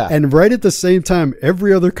today." Yeah. And right at the same time,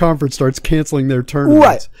 every other conference starts canceling their tournaments.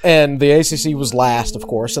 Right. And the ACC was last, of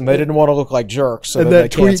course, and they didn't want to look like jerks. So and then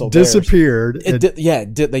that they tweet canceled disappeared.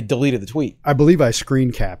 They deleted the tweet. I believe I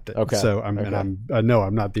screen capped it. Okay. So I know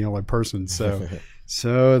I'm not the only person. So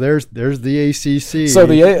so there's the ACC. So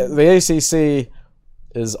the ACC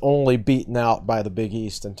is only beaten out by the Big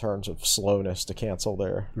East in terms of slowness to cancel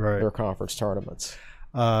their conference tournaments.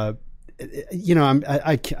 I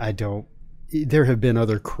don't. There have been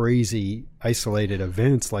other crazy isolated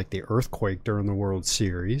events like the earthquake during the World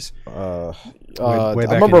Series. I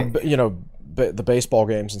remember, the baseball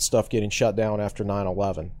games and stuff getting shut down after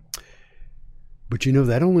 9/11. But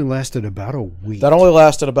that only lasted about a week. That only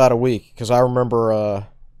lasted about a week because I remember.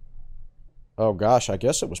 I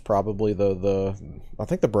guess it was probably I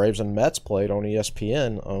think the Braves and Mets played on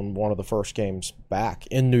ESPN on one of the first games back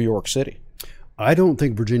in New York City. I don't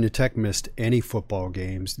think Virginia Tech missed any football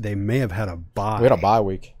games. They may have had a bye. We had a bye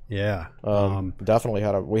week. Yeah. Definitely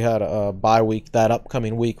we had a bye week that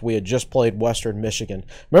upcoming week. We had just played Western Michigan.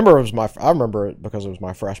 I remember it because it was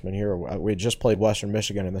my freshman year. We had just played Western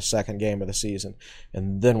Michigan in the second game of the season,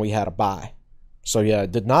 and then we had a bye. So,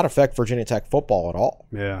 it did not affect Virginia Tech football at all.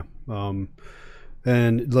 Yeah.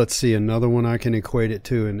 And let's see, another one I can equate it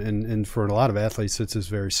to, and for a lot of athletes, this is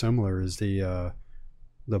very similar, is the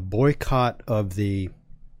boycott of the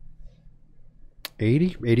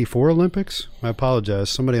 84 Olympics. I apologize.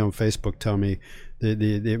 Somebody on Facebook tell me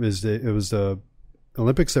it was the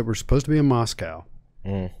Olympics that were supposed to be in Moscow,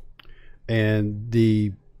 and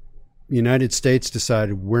the United States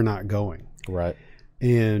decided we're not going. Right.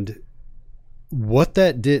 And what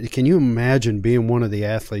that did, can you imagine being one of the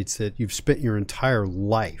athletes that you've spent your entire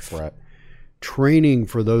life training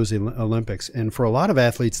for those Olympics? And for a lot of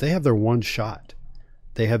athletes, they have their one shot.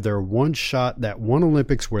 They have their one shot, that one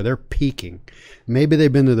Olympics where they're peaking. Maybe they've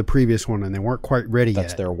been to the previous one and they weren't quite ready yet.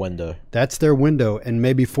 That's their window. That's their window. And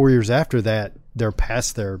maybe 4 years after that, they're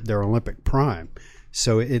past their Olympic prime.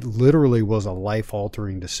 So it literally was a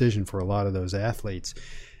life-altering decision for a lot of those athletes.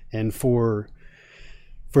 And for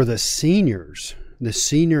the seniors, the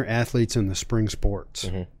senior athletes in the spring sports,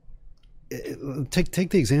 take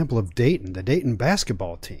the example of Dayton, the Dayton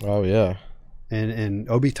basketball team. Oh, yeah. And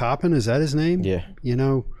Obi Toppin, is that his name? Yeah.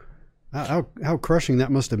 How crushing that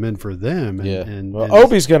must have been for them. And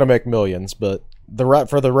Obi's going to make millions, but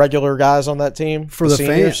for the regular guys on that team, for the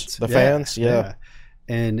seniors, fans, the fans, yeah.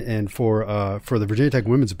 And for the Virginia Tech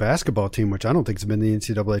women's basketball team, which I don't think has been in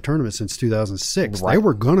the NCAA tournament since 2006, Right. they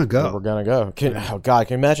were gonna go. They were gonna go. Oh God,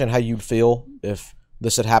 can you imagine how you'd feel if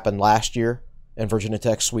this had happened last year and Virginia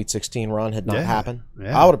Tech's Sweet 16 run had not happened?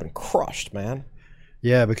 Yeah. I would have been crushed, man.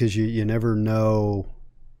 Yeah, because you never know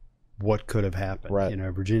what could have happened. Right. You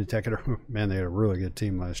know, Virginia Tech they had a really good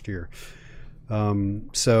team last year.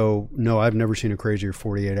 So no, I've never seen a crazier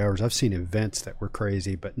 48 hours. I've seen events that were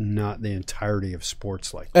crazy, but not the entirety of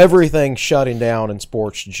sports like that. Everything shutting down in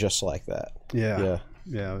sports just like that. Yeah.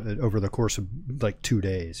 Over the course of like 2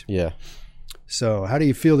 days. Yeah. So how do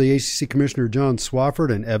you feel the ACC Commissioner John Swofford,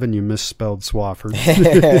 and Evan, you misspelled Swofford.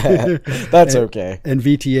 That's okay. And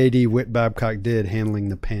VTAD Whit Babcock did handling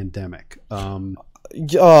the pandemic.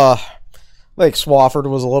 I think Swofford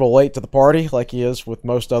was a little late to the party, like he is with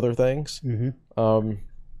most other things. Mm-hmm.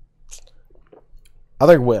 I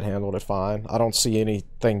think Whit handled it fine. I don't see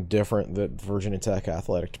anything different that Virginia Tech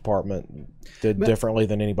athletic department did differently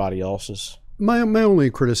than anybody else's. My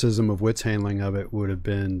only criticism of Whit's handling of it would have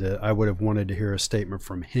been that I would have wanted to hear a statement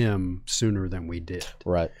from him sooner than we did.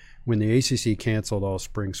 Right. When the ACC canceled all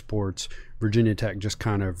spring sports, Virginia Tech just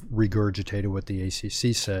kind of regurgitated what the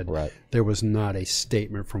ACC said. Right. There was not a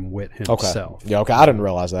statement from Whit himself. Okay. Yeah, okay. I didn't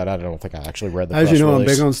realize that. I don't think I actually read the As press you know, release.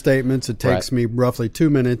 I'm big on statements. It takes me roughly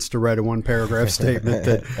 2 minutes to write a one-paragraph statement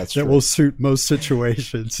that will suit most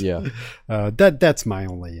situations. Yeah. That's my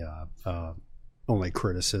only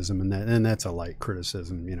criticism, and that's a light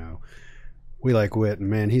criticism. You know, we like Whit, and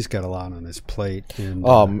man, he's got a lot on his plate. And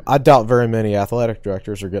I doubt very many athletic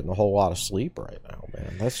directors are getting a whole lot of sleep right now,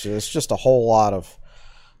 man. It's just a whole lot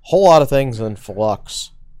of things in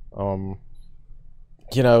flux. You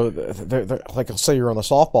know, they're, like, say you're on the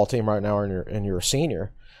softball team right now, and you're a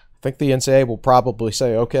senior. I think the NCAA will probably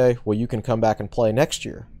say, okay, well, you can come back and play next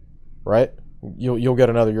year, right? You'll get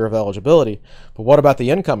another year of eligibility. But what about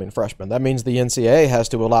the incoming freshmen? That means the NCAA has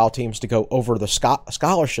to allow teams to go over the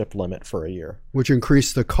scholarship limit for a year, which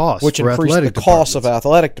increased the cost. Which increased the cost of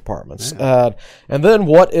athletic departments. Yeah. And then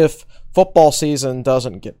what if football season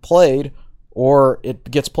doesn't get played, or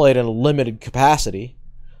it gets played in a limited capacity?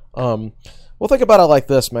 Well, think about it like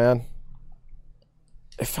this, man.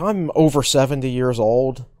 If I'm over 70 years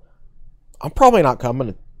old, I'm probably not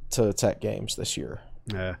coming to Tech games this year.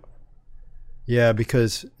 Yeah. Yeah,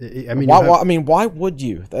 because I mean, why would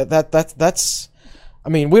you? That's. I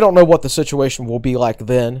mean, we don't know what the situation will be like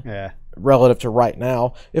then, relative to right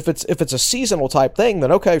now. If it's a seasonal type thing,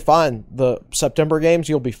 then okay, fine. The September games,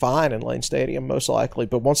 you'll be fine in Lane Stadium most likely.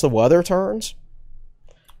 But once the weather turns,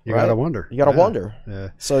 you gotta wonder. You gotta wonder. Yeah.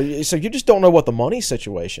 So you just don't know what the money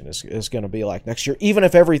situation is going to be like next year, even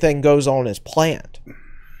if everything goes on as planned.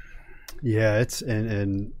 Yeah, it's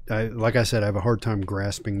and like I said, I have a hard time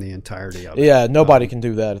grasping the entirety of it. Yeah, nobody can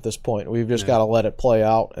do that at this point. We've just got to let it play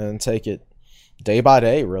out and take it day by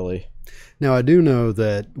day, really. Now, I do know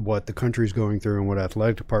that what the country's going through and what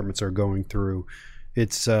athletic departments are going through,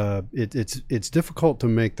 it's difficult to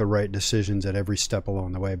make the right decisions at every step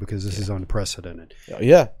along the way because this is unprecedented.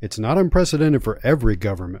 Yeah. It's not unprecedented for every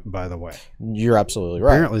government, by the way. You're absolutely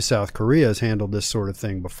right. Apparently, South Korea has handled this sort of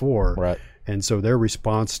thing before. Right. And so their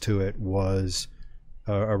response to it was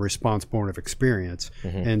a response born of experience.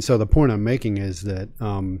 Mm-hmm. And so the point I'm making is that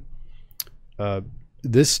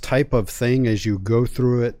this type of thing, as you go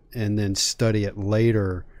through it and then study it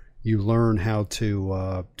later, you learn how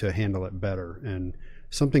to handle it better. And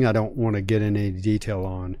something I don't want to get into any detail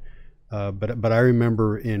on, but I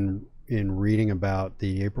remember in reading about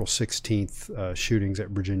the April 16th shootings at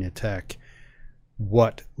Virginia Tech,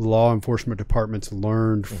 what law enforcement departments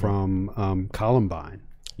learned from Columbine,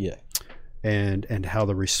 and how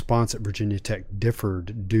the response at Virginia Tech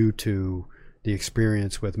differed due to the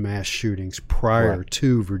experience with mass shootings prior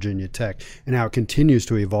to Virginia Tech, and how it continues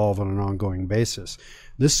to evolve on an ongoing basis.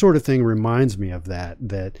 This sort of thing reminds me of that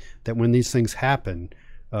when these things happen,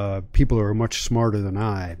 people who are much smarter than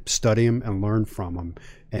I study them and learn from them,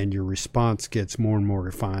 and your response gets more and more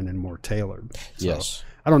refined and more tailored. So, yes.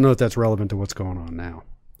 I don't know if that's relevant to what's going on now.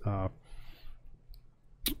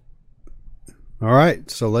 All right,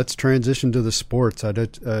 so let's transition to the sports.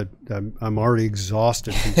 I'm already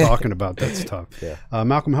exhausted from talking about that stuff. Yeah.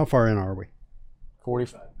 Malcolm, how far in are we?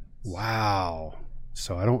 45. Wow.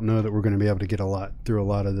 So I don't know that we're going to be able to get through a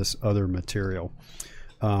lot of this other material.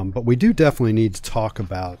 But we do definitely need to talk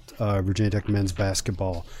about Virginia Tech men's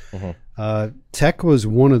basketball. Mm-hmm. Tech was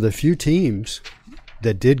one of the few teams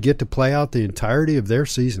that did get to play out the entirety of their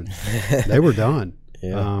season. They were done.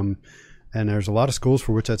 Yeah. And there's a lot of schools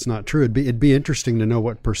for which that's not true. It'd be interesting to know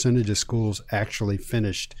what percentage of schools actually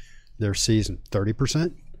finished their season?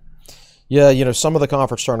 30%? Yeah, some of the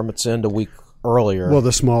conference tournaments end a week earlier. Well,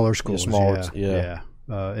 the smaller schools, yeah.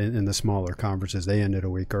 In the smaller conferences, they ended a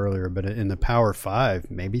week earlier. But in the Power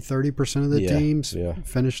 5, maybe 30% of the teams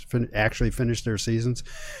actually finished their seasons.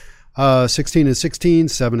 16-16,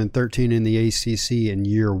 7-13 in the ACC in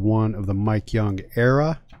year one of the Mike Young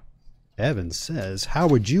era. Evan says, how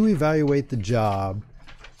would you evaluate the job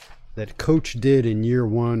that Coach did in year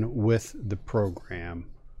one with the program?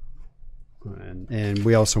 And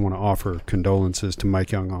we also want to offer condolences to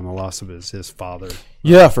Mike Young on the loss of his father.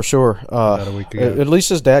 Yeah, for sure. About a week ago. At least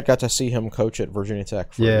his dad got to see him coach at Virginia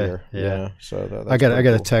Tech for a year. Yeah. So I got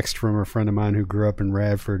a text from a friend of mine who grew up in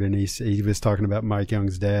Radford, and he was talking about Mike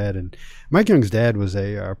Young's dad. And Mike Young's dad was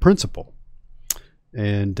a principal,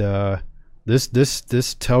 and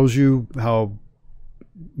this tells you how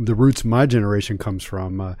the roots of my generation comes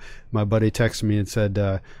from. My buddy texted me and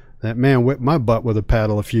said, that man whipped my butt with a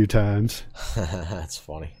paddle a few times. That's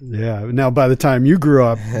funny. Yeah. Now, by the time you grew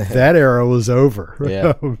up, that era was over.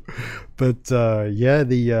 Yeah. But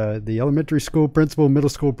the elementary school principal,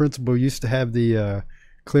 middle school principal used to have the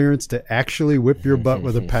clearance to actually whip your butt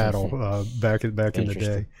with a paddle back in the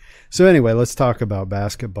day. So anyway, let's talk about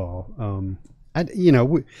basketball. I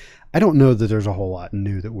don't know that there's a whole lot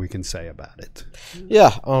new that we can say about it.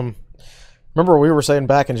 Yeah. Remember we were saying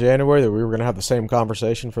back in January that we were going to have the same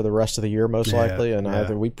conversation for the rest of the year, most likely, and I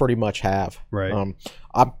think we pretty much have. Right.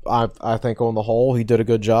 I think on the whole he did a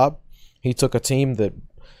good job. He took a team that,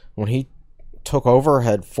 when he took over,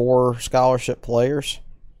 had 4 scholarship players,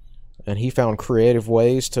 and he found creative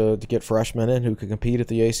ways to get freshmen in who could compete at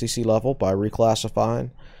the ACC level by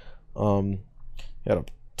reclassifying. He had a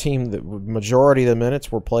team that majority of the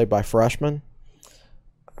minutes were played by freshmen.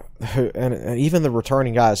 And even the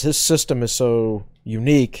returning guys, his system is so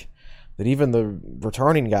unique that even the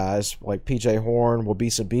returning guys like P.J. Horn,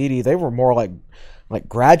 Wabisa Beatty, they were more like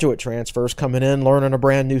graduate transfers coming in, learning a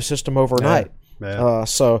brand new system overnight. Yeah.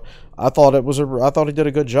 So I thought he did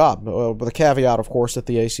a good job, with a caveat, of course, that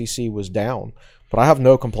the ACC was down. But I have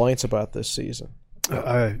no complaints about this season.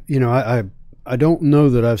 I don't know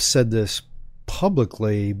that I've said this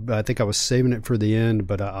publicly. I think I was saving it for the end,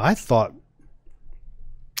 but I thought.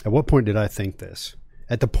 At what point did I think this?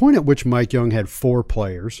 At the point at which Mike Young had 4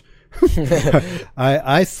 players,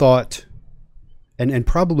 I thought, and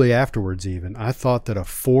probably afterwards even, I thought that a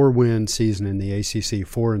 4-win season in the ACC,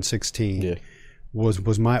 4-16,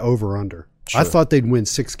 was my over/under. Sure. I thought they'd win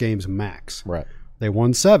 6 games max. Right. They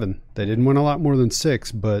won 7. They didn't win a lot more than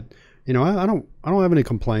 6, but I don't have any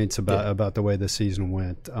complaints about the way the season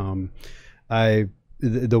went. The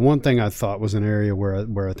one thing I thought was an area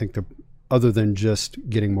where I think other than just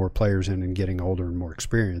getting more players in and getting older and more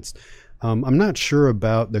experienced, I'm not sure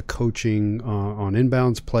about the coaching on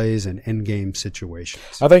inbounds plays and end-game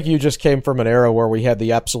situations. I think you just came from an era where we had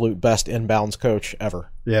the absolute best inbounds coach ever.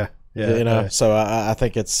 Yeah. So I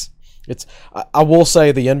think it's. I will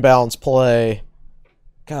say the inbounds play.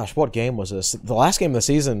 Gosh, what game was this? The last game of the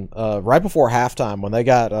season, right before halftime, when they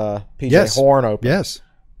got P.J. Horn open. Yes.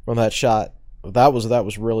 From that shot, that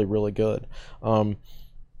was really, really good.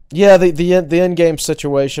 Yeah, the end game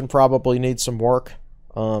situation probably needs some work.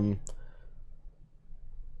 Buzz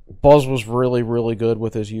was really, really good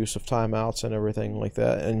with his use of timeouts and everything like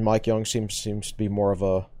that, and Mike Young seems to be more of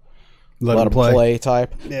a let him play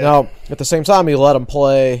type. Yeah. Now, at the same time, he let him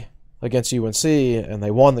play against UNC, and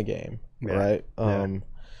they won the game, right? And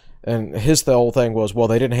the whole thing was, well,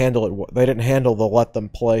 they didn't handle it. They didn't handle the let them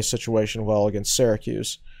play situation well against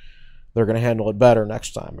Syracuse. They're going to handle it better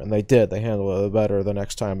next time. And they did. They handled it better the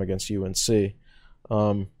next time against UNC.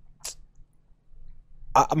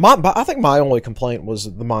 I think my only complaint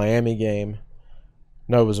was the Miami game.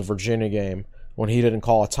 No, it was a Virginia game, when he didn't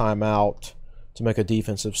call a timeout to make a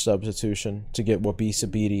defensive substitution to get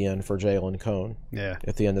Wabisa Beatty in for Jalen Cone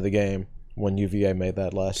at the end of the game, when UVA made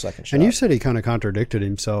that last second shot. And you said he kind of contradicted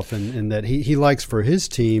himself in that he likes for his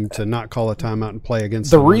team to not call a timeout and play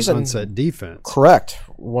against the unset defense. Correct.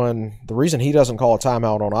 The reason he doesn't call a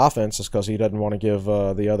timeout on offense is because he doesn't want to give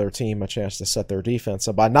the other team a chance to set their defense.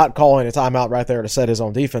 So by not calling a timeout right there to set his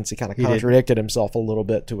own defense, he kind of contradicted himself a little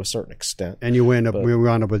bit to a certain extent. And we wound up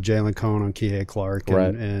with Jalen Cone on Kihei Clark,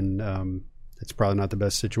 and it's probably not the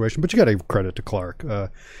best situation, but you got to give credit to Clark.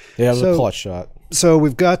 It was a clutch shot. So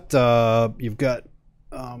you've got Joe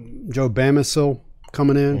Bamisil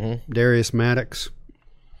coming in, Darius Maddox.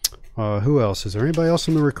 Who else? Is there anybody else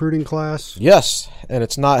in the recruiting class? Yes, and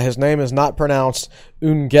his name is not pronounced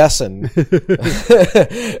Ungessen.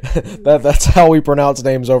 That's how we pronounce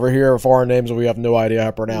names over here, foreign names we have no idea how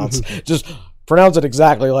to pronounce. Just pronounce it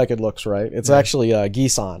exactly like it looks right. It's actually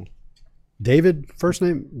Gisan. David, first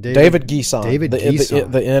name? David Geeson. David the,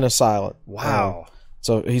 Geeson. The N is silent. Wow.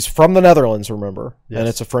 So he's from the Netherlands, remember, Yes. and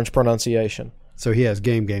it's a French pronunciation. So he has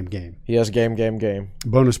game. He has game.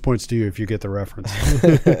 Bonus points to you if you get the reference.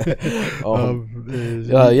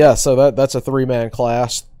 Yeah, so that's a 3-man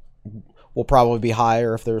class. Will probably be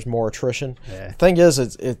higher if there's more attrition. Yeah. The thing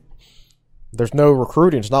is, there's no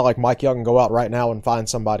recruiting. It's not like Mike Young can go out right now and find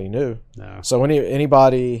somebody new. No. So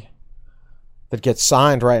anybody that gets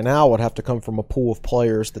signed right now would have to come from a pool of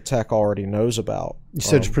players that Tech already knows about. You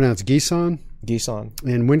said you pronounce Geeson? Geeson.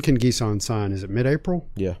 And when can Geeson sign? Is it mid-April?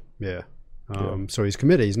 Yeah. Yeah. So he's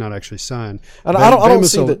committed. He's not actually signed. And I don't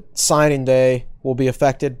see that signing day will be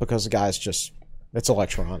affected because the guy's just it's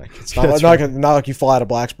electronic. It's not like you fly to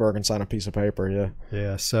Blacksburg and sign a piece of paper. Yeah.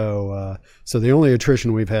 Yeah. So the only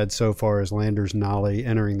attrition we've had so far is Landers Nolly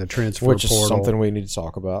entering the transfer Which portal, is something we need to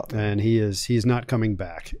talk about. and he's not coming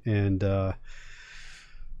back. And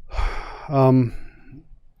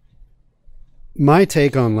my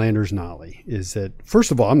take on Landers Nolly is that,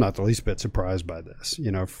 first of all, I'm not the least bit surprised by this.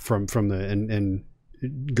 You know, from the and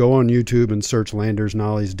go on YouTube and search Landers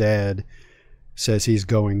Nolly's dad says he's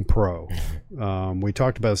going pro. We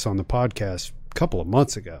talked about this on the podcast a couple of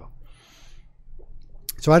months ago.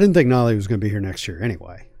 So I didn't think Nolly was going to be here next year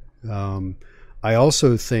anyway. I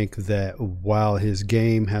also think that while his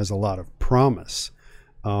game has a lot of promise,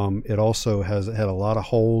 it also has had a lot of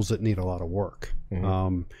holes that need a lot of work.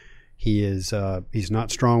 Mm-hmm. He's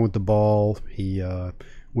not strong with the ball.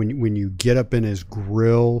 When you get up in his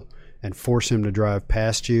grill and force him to drive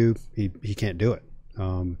past you, he can't do it.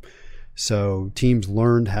 So teams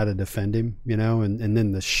learned how to defend him, you know, and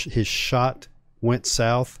then his shot went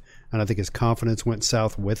south, and I think his confidence went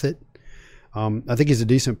south with it. I think he's a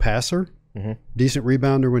decent passer, decent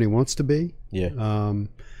rebounder when he wants to be. Yeah.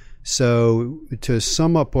 So to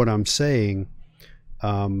sum up what I'm saying,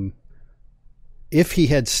 if he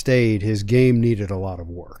had stayed, his game needed a lot of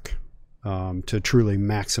work to truly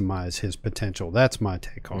maximize his potential. That's my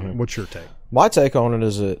take on it. What's your take? My take on it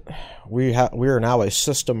is that we are now a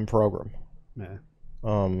system program. Yeah.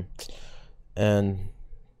 And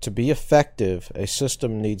to be effective, a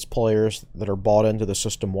system needs players that are bought into the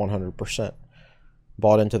system 100%,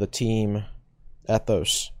 bought into the team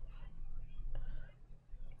ethos.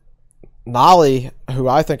 Nolly, who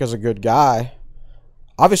I think is a good guy,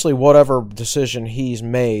 obviously whatever decision he's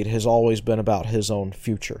made has always been about his own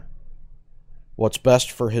future. What's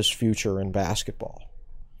best for his future in basketball.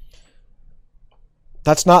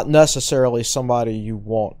 That's not necessarily somebody you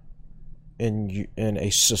want in a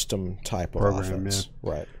system type of Program, offense.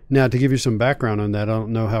 yeah. Right. Now, to give you some background on that, I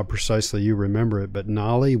don't know how precisely you remember it, but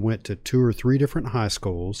Nolly went to 2 or 3 different high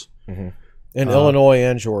schools. In Illinois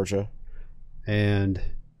and Georgia. And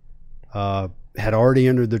had already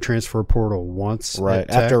entered the transfer portal once. Right,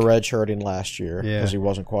 after redshirting last year because he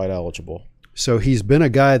wasn't quite eligible. So he's been a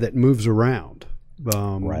guy that moves around.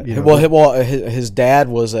 Right. You know, Well, his dad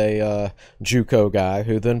was a JUCO guy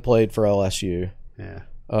who then played for LSU. Yeah.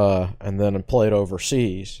 And then played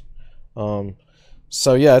overseas.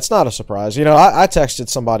 So yeah, it's not a surprise. You know, I texted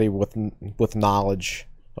somebody with knowledge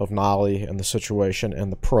of Nolly and the situation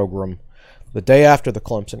and the program the day after the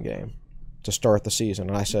Clemson game to start the season,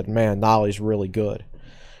 and I said, "Man, Nolly's really good."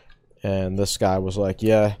 And this guy was like,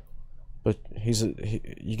 "Yeah, but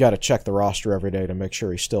you got to check the roster every day to make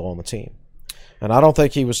sure he's still on the team." And I don't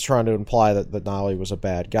think he was trying to imply that Nolly was a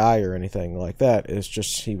bad guy or anything like that. It's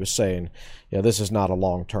just he was saying, yeah, this is not a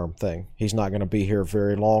long-term thing. He's not going to be here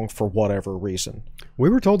very long for whatever reason. We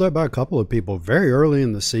were told that by a couple of people very early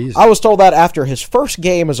in the season. I was told that after his first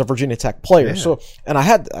game as a Virginia Tech player. Yeah. So, and I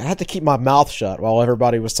had to keep my mouth shut while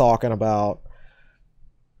everybody was talking about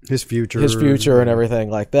his future and everything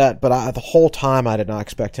like that. But the whole time I did not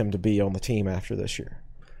expect him to be on the team after this year.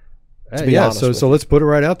 So let's put it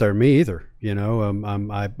right out there. Me either. You know,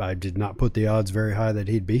 I did not put the odds very high that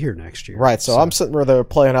he'd be here next year. Right. So I'm sitting there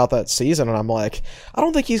playing out that season, and I'm like, I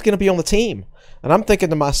don't think he's going to be on the team. And I'm thinking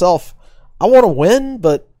to myself, I want to win,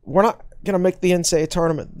 but we're not going to make the NCAA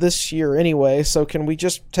tournament this year anyway. So can we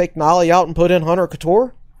just take Nolly out and put in Hunter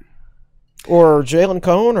Couture or Jalen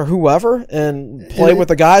Cone or whoever and play with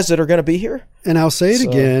the guys that are going to be here? And I'll say it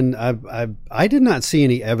again. I did not see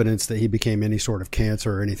any evidence that he became any sort of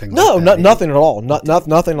cancer or anything. No, like that. Nothing at all.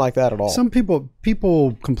 Nothing like that at all. Some people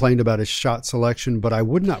complained about his shot selection, but I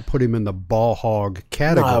would not put him in the ball hog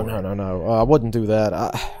category. No. I wouldn't do that.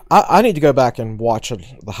 I need to go back and watch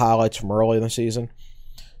the highlights from early in the season.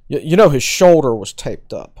 You know, his shoulder was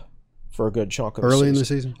taped up for a good chunk of the season. Early in the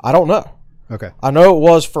season? I don't know. Okay. I know it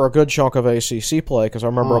was for a good chunk of ACC play because I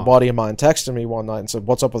remember a buddy of mine texted me one night and said,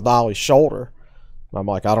 "What's up with Nolly's shoulder?" I'm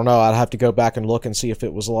like, I don't know. I'd have to go back and look and see if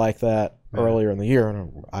it was like that earlier in the year,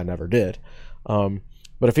 and I never did.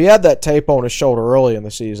 But if he had that tape on his shoulder early in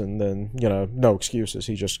the season, then, no excuses.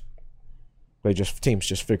 Teams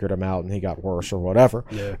just figured him out and he got worse or whatever.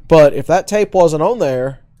 Yeah. But if that tape wasn't on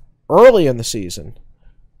there early in the season,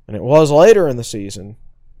 and it was later in the season,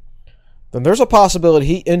 then there's a possibility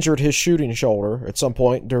he injured his shooting shoulder at some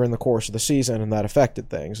point during the course of the season, and that affected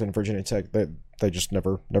things. And Virginia Tech, they just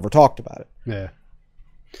never talked about it. Yeah.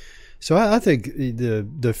 So I think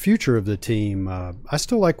the future of the team, I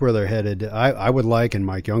still like where they're headed. I would like, and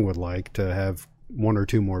Mike Young would like, to have one or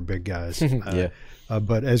two more big guys. Yeah.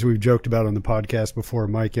 But as we've joked about on the podcast before,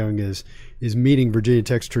 Mike Young is meeting Virginia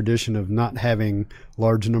Tech's tradition of not having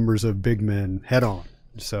large numbers of big men head on.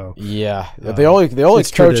 So yeah, the only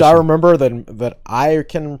coach tradition. I remember that I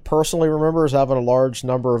can personally remember as having a large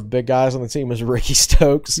number of big guys on the team was Ricky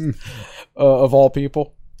Stokes, of all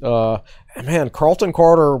people. Man, Carlton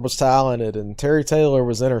Carter was talented, and Terry Taylor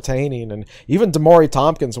was entertaining, and even Damari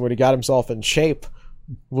Tompkins, when he got himself in shape,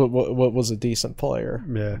 was a decent player.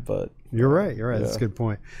 Yeah, but you're right. Yeah. That's a good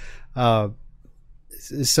point. So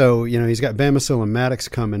he's got Bamisil and Maddox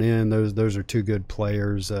coming in. Those are two good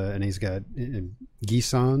players, and he's got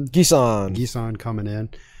Gisan coming in.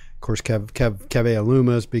 Of course, Keve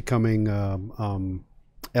Aluma is becoming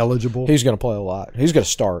eligible. He's going to play a lot. He's going to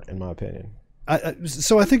start, in my opinion.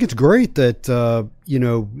 So I think it's great that a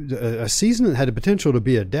season that had the potential to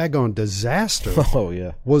be a daggone disaster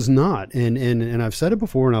was not. And I've said it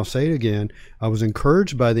before, and I'll say it again. I was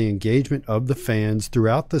encouraged by the engagement of the fans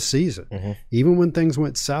throughout the season. Mm-hmm. Even when things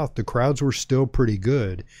went south, the crowds were still pretty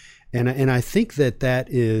good. And I think that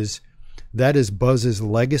is Buzz's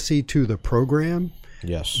legacy to the program.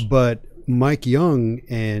 Yes. But Mike Young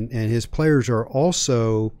and his players are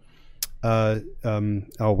also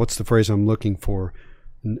what's the phrase I'm looking for?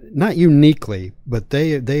 Not uniquely, but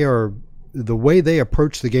they are, the way they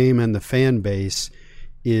approach the game and the fan base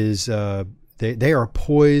is they are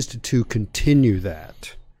poised to continue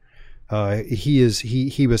that. Mike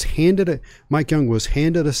Young was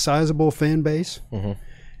handed a sizable fan base, mm-hmm.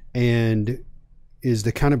 and is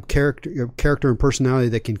the kind of character and personality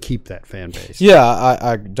that can keep that fan base. Yeah,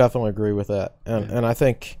 I definitely agree with that, and I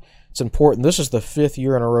think it's important. This is the 5th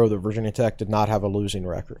year in a row that Virginia Tech did not have a losing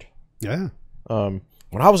record. Yeah.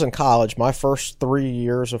 When I was in college, my first 3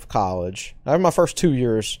 years of college, my first 2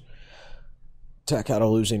 years, Tech had a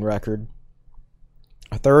losing record.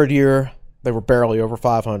 My third year, they were barely over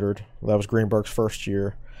 500. That was Greenberg's first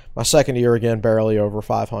year. My second year, again, barely over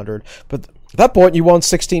 500. But at that point, you won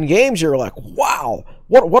 16 games. You were like, wow,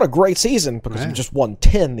 what a great season, because you just won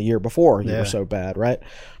 10 the year before. You were so bad, right?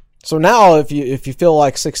 So now, if you feel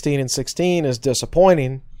like 16-16 is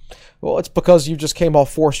disappointing, well, it's because you just came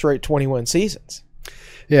off 4 straight 20-win seasons.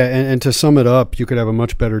 Yeah, and to sum it up, you could have a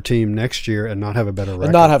much better team next year and not have a better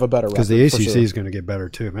record. Because the ACC is going to get better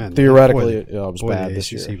too, man. Theoretically, it was bad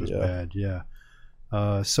this year. The ACC was bad, yeah.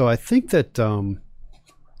 So I think that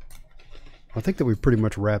we've pretty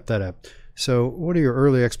much wrapped that up. So what are your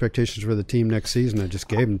early expectations for the team next season? I just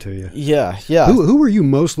gave them to you. Yeah. Who are you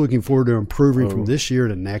most looking forward to improving from this year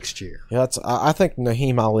to next year? Yeah, I think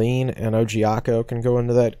Naheem Aline and Ojiako can go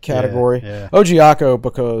into that category. Yeah. Ojiako,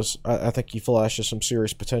 because I think he flashes some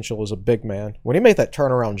serious potential as a big man. When he made that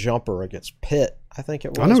turnaround jumper against Pitt, I think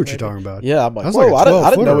it was. I know what you're talking about. Yeah, I'm like, whoa, like I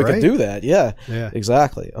didn't know he right? could do that. Yeah,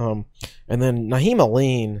 exactly. And then Naheem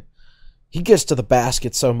Aline, he gets to the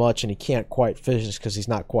basket so much and he can't quite finish because he's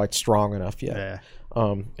not quite strong enough yet.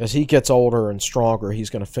 Yeah. As he gets older and stronger, he's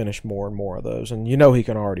going to finish more and more of those. And he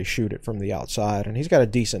can already shoot it from the outside. And he's got a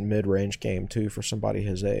decent mid-range game, too, for somebody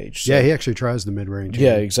his age. So, yeah, he actually tries the mid-range game.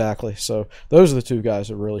 Yeah, exactly. So those are the two guys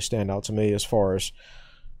that really stand out to me as far as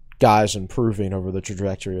guys improving over the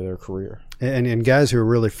trajectory of their career. And guys who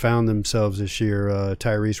really found themselves this year,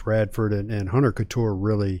 Tyrese Radford and Hunter Couture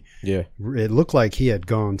really, it looked like he had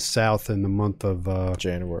gone south in the month of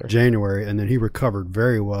January, and then he recovered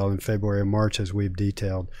very well in February and March, as we've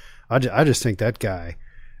detailed. I just think that guy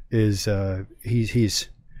is he's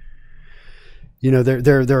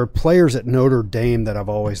there are players at Notre Dame that I've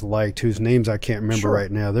always liked, whose names I can't remember right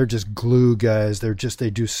now. They're just glue guys. They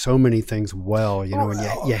do so many things well, and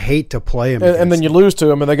you hate to play them. And then you lose to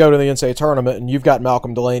them, and they go to the NCAA tournament, and you've got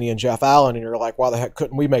Malcolm Delaney and Jeff Allen, and you're like, why the heck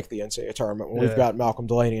couldn't we make the NCAA tournament when we've got Malcolm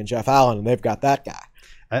Delaney and Jeff Allen, and they've got that guy?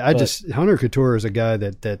 Hunter Couture is a guy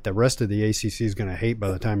that the rest of the ACC is going to hate by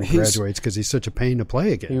the time he graduates, because he's such a pain to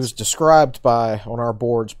play against. He was described on our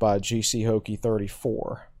boards by GC Hokie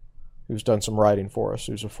 34. Who's done some writing for us,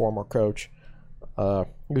 who's a former coach. He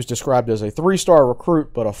was described as a 3-star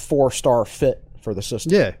recruit, but a 4-star fit for the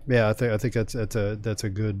system. Yeah. I think that's a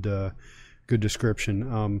good Good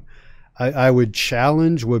description. I would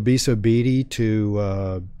challenge Wabisa Beatty to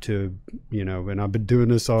and I've been doing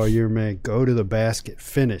this all year, man. Go to the basket,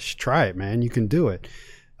 finish, try it, man. You can do it.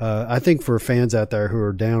 I think for fans out there who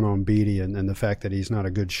are down on Beatty and the fact that he's not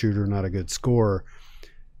a good shooter, not a good scorer,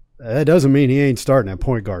 that doesn't mean he ain't starting at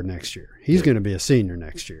point guard next year. He's going to be a senior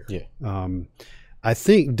next year. Yeah. I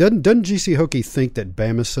think doesn't GC Hokie think that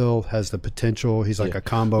Bamisil has the potential? He's like a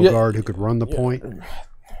combo guard who could run the point.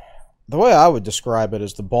 The way I would describe it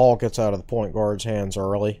is the ball gets out of the point guard's hands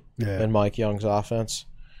early in Mike Young's offense.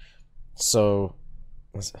 So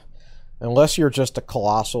unless you're just a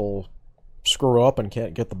colossal screw up and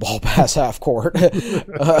can't get the ball past half court, like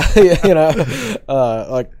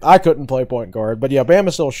I couldn't play point guard. But yeah,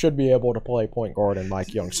 Bamisil should be able to play point guard in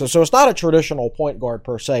Mike Young. So it's not a traditional point guard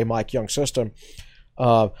per se, Mike Young system.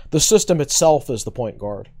 The system itself is the point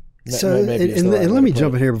guard. So, and let me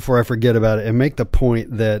jump in here before I forget about it and make the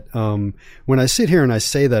point that when I sit here and I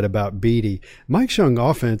say that about Beatty, Mike Young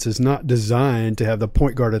offense is not designed to have the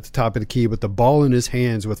point guard at the top of the key with the ball in his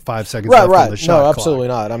hands with 5 seconds left on the shot clock. No, absolutely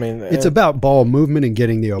not. I mean, it's about ball movement and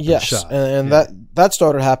getting the open shot. And that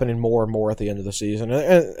started happening more and more at the end of the season,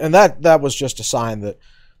 and that was just a sign that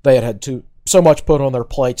they had so much put on their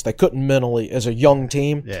plates they couldn't mentally, as a young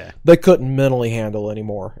team, they couldn't mentally handle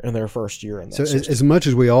anymore in their first year in that system. As much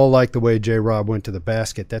as we all like the way J-Rob went to the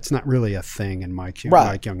basket, that's not really a thing in Mike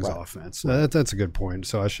Young's offense. That's a good point.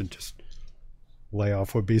 So I should just lay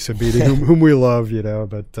off Wabisa Beatty, whom we love,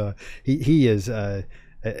 but he is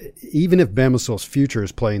even if Bamisil's future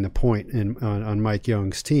is playing the point on Mike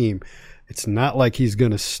Young's team, it's not like he's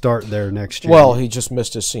going to start there next year. Well, he just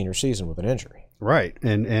missed his senior season with an injury. Right,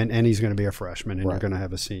 and he's going to be a freshman, and you're going to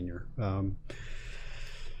have a senior.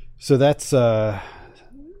 So that's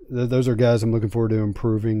those are guys I'm looking forward to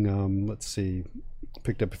improving. Let's see,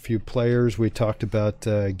 picked up a few players. We talked about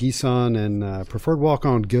Gisan and preferred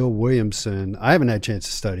walk-on Gil Williamson. I haven't had a chance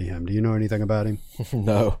to study him. Do you know anything about him?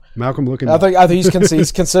 No. Malcolm, looking. I think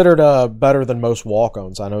he's considered better than most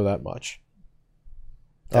walk-ons. I know that much.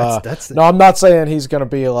 No, I'm not saying he's going to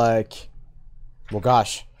be like, well,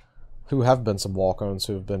 gosh. Who have been some walk-ons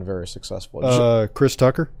who have been very successful. Chris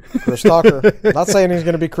Tucker. Chris Tucker. Not saying he's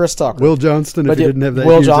going to be Chris Tucker. Will Johnston, if he didn't have that.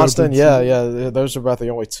 Will Johnston, those are about the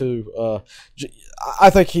only two. I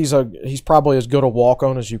think he's probably as good a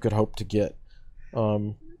walk-on as you could hope to get,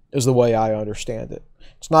 is the way I understand it.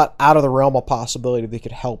 It's not out of the realm of possibility that he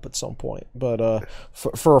could help at some point. But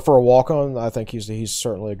for a walk-on, I think he's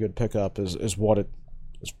certainly a good pickup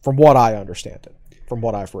from what I understand it, from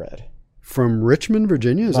what I've read. From Richmond,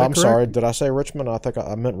 Virginia, is that correct? I'm sorry, did I say Richmond? I think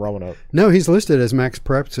I meant Roanoke. No, he's listed as Max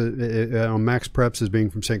Preps on Max Preps as being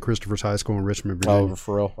from St. Christopher's High School in Richmond, Virginia. Oh,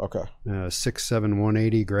 for real? Okay. 6'7",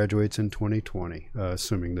 180, graduates in 2020,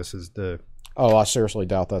 assuming this is the... Oh, I seriously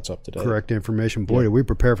doubt that's up to date. Correct information. Boy, did we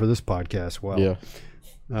prepare for this podcast well.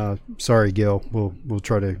 Yeah. Sorry, Gil. We'll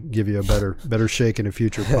try to give you a better shake in a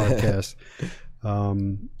future podcast.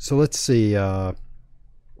 So let's see...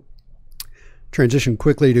 Transition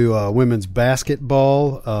quickly to women's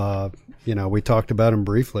basketball. We talked about them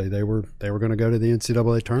briefly. They were going to go to the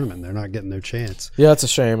NCAA tournament. They're not getting their chance. Yeah, it's a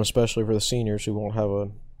shame, especially for the seniors who won't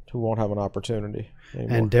have an opportunity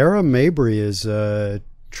anymore. And Dara Mabry is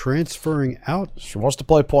transferring out. She wants to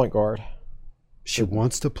play point guard. She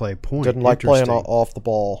wants to play point. Didn't like playing off the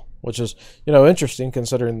ball, which is interesting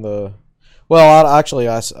considering the. Well, I say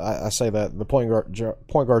that the point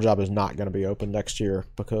guard job is not going to be open next year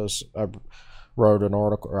because I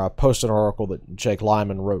posted an article that Jake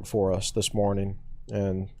Lyman wrote for us this morning,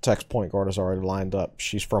 and Tech's point guard is already lined up.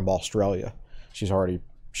 She's from Australia. She's already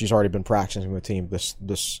been practicing with the team. This.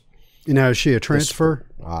 Is she a transfer?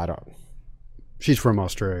 I don't. She's from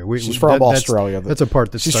Australia. She's from Australia. That's a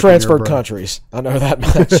part that's she's transferred countries. I know that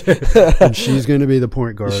much. And she's going to be the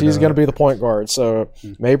point guard. She's going to be the point guard. So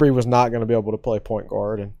Mabry was not going to be able to play point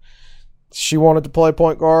guard, and she wanted to play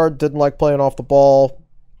point guard. Didn't like playing off the ball.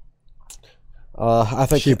 I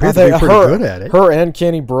think she appeared to be pretty good at it. Her and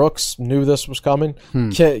Kenny Brooks knew this was coming.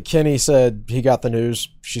 Kenny said he got the news.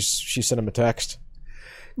 She sent him a text.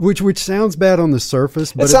 Which sounds bad on the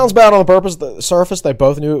surface. But it sounds bad on the surface. They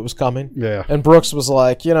both knew it was coming. Yeah. And Brooks was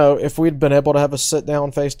like, if we'd been able to have a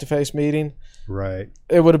sit-down face-to-face meeting, right,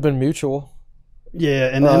 it would have been mutual. Yeah,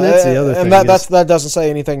 and that's the other thing. And that doesn't say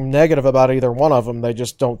anything negative about either one of them. They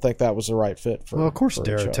just don't think that was the right fit for. Well, of course,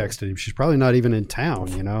 Dara texted him. She's probably not even in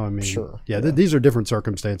town. I mean, sure. Yeah, these are different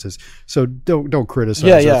circumstances. So don't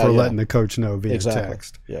criticize her for letting the coach know via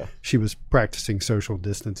text. Yeah, she was practicing social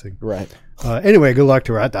distancing. Right. Anyway, good luck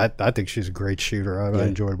to her. I think she's a great shooter. I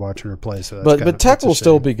enjoyed watching her play. So but Tech will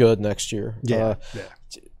still be good next year. Yeah.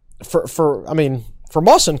 from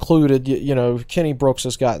us included, Kenny Brooks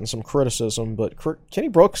has gotten some criticism, but Kenny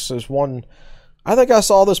Brooks is one. I think I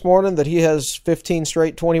saw this morning that he has 15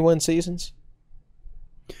 straight 20-win seasons.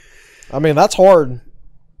 I mean, that's hard.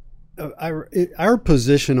 Our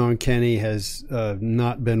position on Kenny has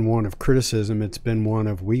not been one of criticism. It's been one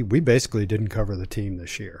of we basically didn't cover the team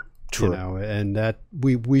this year. True. And that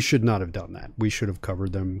we should not have done that. We should have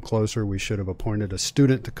covered them closer. We should have appointed a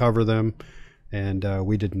student to cover them, and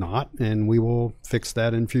we did not. And we will fix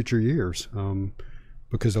that in future years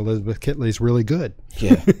because Elizabeth Kitley's really good.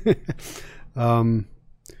 Yeah.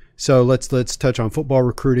 So let's touch on football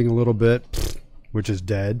recruiting a little bit, which is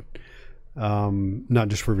dead. Not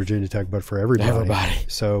just for Virginia Tech, but for everybody.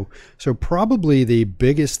 So probably the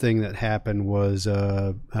biggest thing that happened was,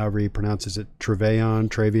 however he pronounces it,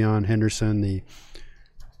 Travion Henderson, the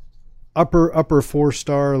upper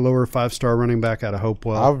 4-star, lower 5-star running back out of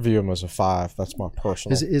Hopewell. I view him as a 5. That's my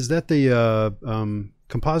personal. Is that the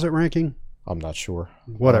composite ranking? I'm not sure.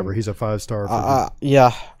 Whatever. He's a 5-star.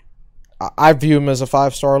 Yeah. I view him as a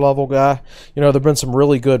 5-star level guy. There have been some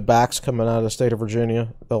really good backs coming out of the state of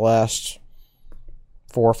Virginia the last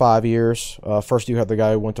 4 or 5 years. First, you had the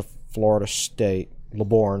guy who went to Florida State,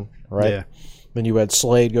 LeBourne, right? Yeah. Then you had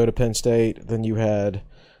Slade go to Penn State. Then you had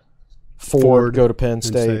Ford go to Penn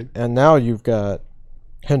State. And now you've got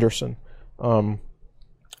Henderson.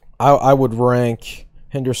 I would rank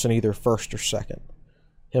Henderson either first or second.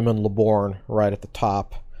 Him and LeBourne right at the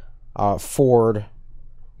top. Ford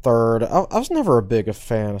third. I was never a big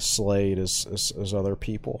fan of Slade as other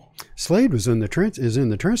people. Slade was in the transfer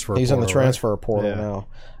portal. He's in the transfer portal now.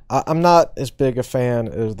 I'm not as big a fan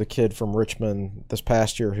as the kid from Richmond this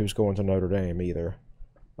past year who's going to Notre Dame either.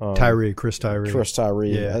 Chris Tyree. Chris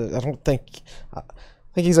Tyree. Yeah. I don't think. I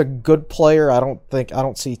think he's a good player. I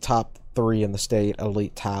don't see top 3 in the state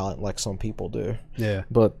elite talent like some people do. Yeah.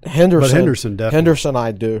 But Henderson definitely. Henderson,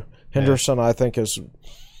 I do. Henderson, I think is.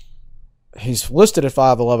 He's listed at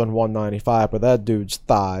 5'11", 195, but that dude's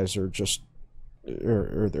thighs are just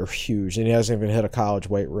they're huge, and he hasn't even hit a college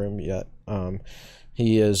weight room yet.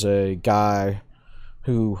 He is a guy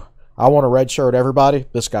who I want to redshirt everybody.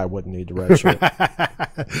 This guy wouldn't need to redshirt.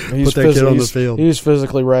 Put that kid on the field. He's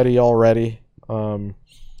physically ready already.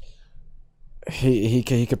 He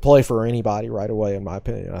could play for anybody right away, in my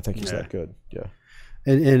opinion. I think he's that good. Yeah,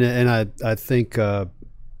 and I think.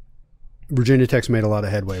 Virginia Tech's made a lot of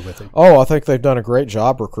headway with him. Oh, I think they've done a great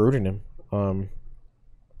job recruiting him.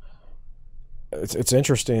 It's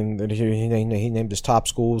interesting that he named his top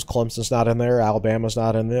schools. Clemson's not in there. Alabama's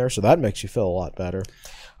not in there, so that makes you feel a lot better.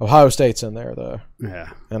 Ohio State's in there, though.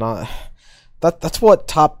 Yeah. And that's what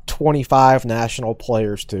top 25 national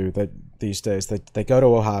players do these days. They go to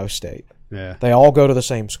Ohio State. Yeah. They all go to the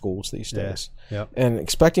same schools these days. Yeah. Yep. And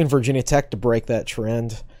expecting Virginia Tech to break that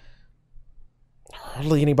trend –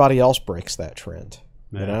 hardly anybody else breaks that trend.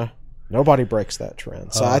 Yeah. Nobody breaks that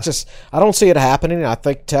trend. So I don't see it happening. I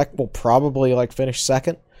think Tech will probably finish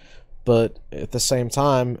second, but at the same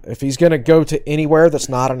time, if he's going to go to anywhere that's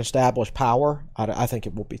not an established power, I think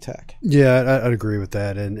it will be Tech. Yeah, I'd agree with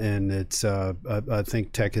that. And it's I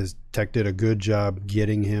think Tech did a good job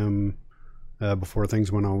getting him before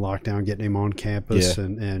things went on lockdown, getting him on campus,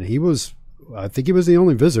 and he was. I think he was the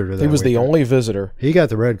only visitor. He was the only visitor. He got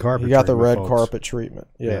the red carpet. Carpet treatment.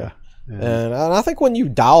 Yeah. And I think when you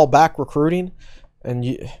dial back recruiting,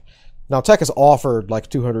 now Tech has offered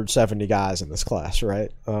 270 guys in this class,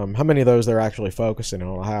 right? How many of those they're actually focusing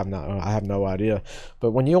on, I have no idea.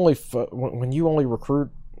 But when you only recruit,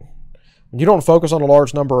 when you don't focus on a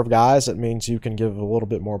large number of guys, it means you can give a little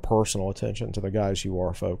bit more personal attention to the guys you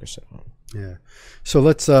are focusing on. Yeah. So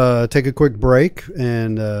let's take a quick break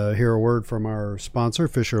and hear a word from our sponsor,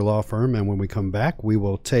 Fisher Law Firm. And when we come back, we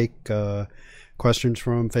will take questions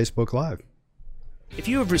from Facebook Live. If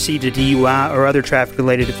you have received a DUI or other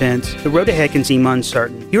traffic-related offense, the road ahead can seem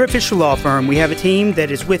uncertain. Here at Fisher Law Firm, we have a team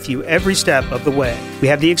that is with you every step of the way. We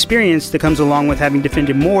have the experience that comes along with having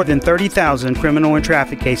defended more than 30,000 criminal and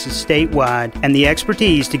traffic cases statewide and the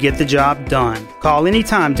expertise to get the job done. Call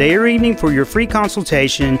anytime, day or evening, for your free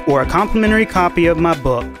consultation or a complimentary copy of my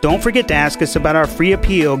book. Don't forget to ask us about our free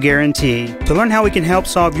appeal guarantee. To learn how we can help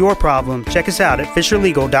solve your problem, check us out at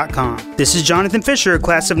FisherLegal.com. This is Jonathan Fisher,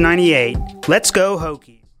 class of 98. Let's go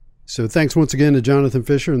Hokies. So thanks once again to Jonathan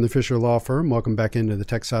Fisher and the Fisher Law Firm. Welcome back into the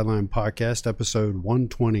Tech Sideline Podcast, episode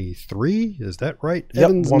 123. Is that right? Yep,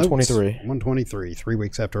 Evan's 123. Notes? 123, 3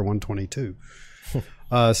 weeks after 122.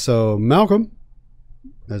 So Malcolm,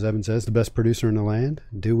 as Evan says, the best producer in the land.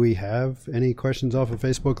 Do we have any questions off of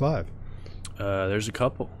Facebook Live? There's a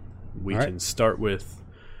couple. We can start with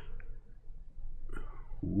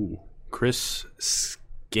Chris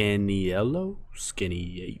Scaniello?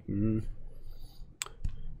 Skinny.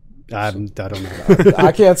 I don't know.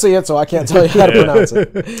 I can't see it, so I can't tell you how to pronounce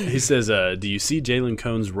it. He says, do you see Jalen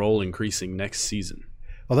Cone's role increasing next season?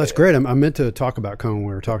 Well, that's great. I meant to talk about Cone when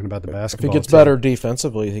we were talking about the If basketball he gets team. better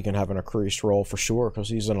defensively, he can have an increased role for sure because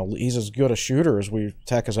he's as good a shooter as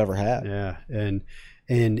Tech has ever had. Yeah,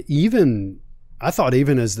 and even I thought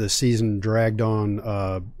even as the season dragged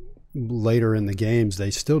on later in the games,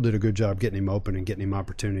 they still did a good job getting him open and getting him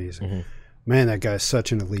opportunities. Mm-hmm. Man, that guy's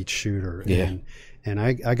such an elite shooter. Yeah. And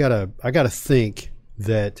I gotta think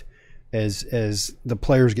that as the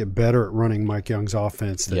players get better at running Mike Young's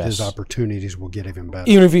offense, that his opportunities will get even better.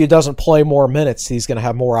 Even if he doesn't play more minutes, he's going to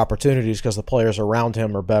have more opportunities because the players around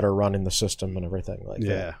him are better running the system and everything like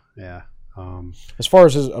that. Yeah. As far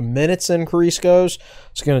as his minutes increase goes,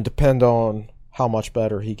 it's going to depend on how much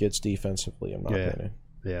better he gets defensively, in my opinion.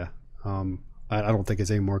 Yeah. I don't think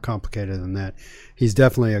it's any more complicated than that. He's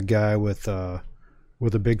definitely a guy with a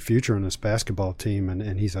big future in this basketball team,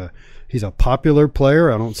 and he's a popular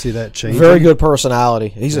player. I don't see that changing. Very good personality.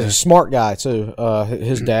 He's a smart guy too.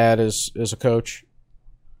 His dad is a coach.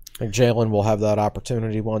 I think Jalen will have that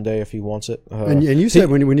opportunity one day if he wants it. And you said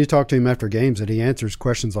when you talk to him after games that he answers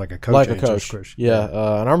questions like a coach. Yeah.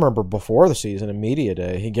 And I remember before the season in media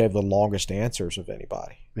day, he gave the longest answers of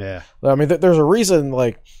anybody. Yeah. I mean, there's a reason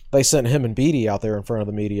like they sent him and Beatty out there in front of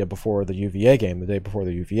the media before the UVA game, the day before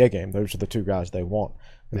the UVA game. Those are the two guys they want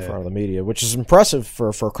in front of the media, which is impressive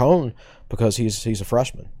for Cone because he's a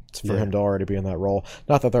freshman. It's for him to already be in that role.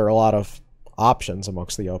 Not that there are a lot of options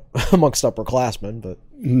amongst upperclassmen, but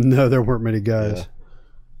no, there weren't many guys. Yeah.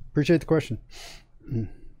 Appreciate the question.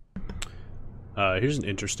 Here's an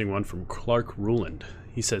interesting one from Clark Ruland.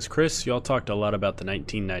 He says, Chris, y'all talked a lot about the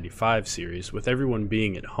 1995 series. With everyone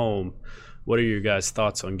being at home, what are your guys'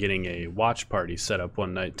 thoughts on getting a watch party set up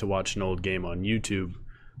one night to watch an old game on YouTube,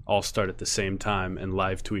 all start at the same time, and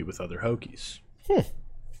live tweet with other Hokies?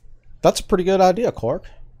 That's a pretty good idea, Clark.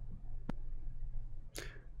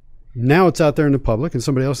 Now it's out there in the public, and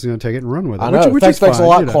somebody else is going to take it and run with it. I know. Which Thanks is fine, a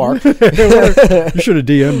lot, Clark. You should have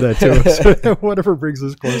DM'd that to us. Whatever brings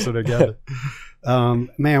us closer together.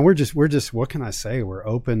 Man, we're just. What can I say? We're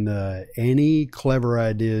open to any clever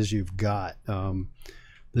ideas you've got. And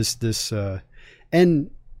these are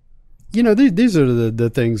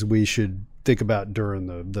the things we should think about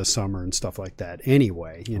during the summer and stuff like that.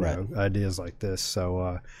 Anyway, know, ideas like this.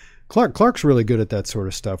 So Clark's really good at that sort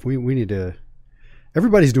of stuff. We need to.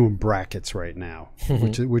 Everybody's doing brackets right now,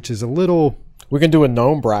 which is a little. We can do a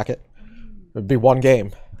gnome bracket. It'd be one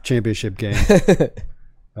game. Championship game.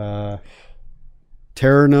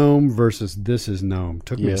 Terror Gnome versus This Is Gnome.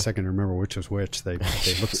 Took me a second to remember which was which. They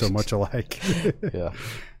look so much alike. Yeah.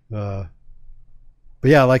 But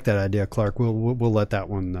yeah, I like that idea, Clark. We'll let that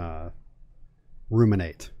one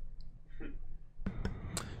ruminate.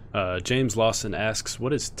 James Lawson asks,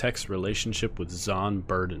 what is Tech's relationship with Zon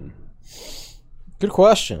Burden? Good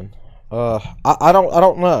question. I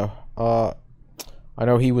don't know. I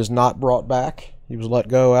know he was not brought back. He was let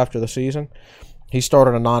go after the season. He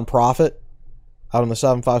started a nonprofit out on the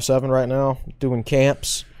 757 right now, doing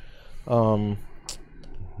camps. Wow.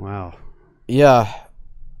 Yeah.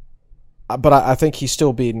 But I think he's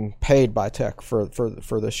still being paid by Tech for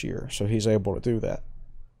this year, so he's able to do that.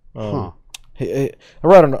 I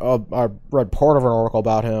read part of an article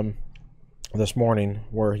about him this morning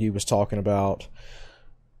where he was talking about,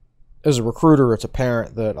 as a recruiter, it's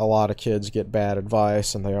apparent that a lot of kids get bad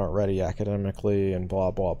advice and they aren't ready academically and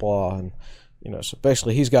blah, blah, blah. And, so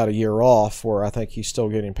basically he's got a year off where I think he's still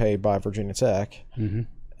getting paid by Virginia Tech. Mm-hmm.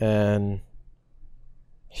 And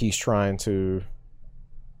he's trying to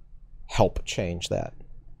help change that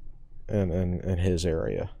in his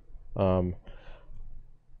area.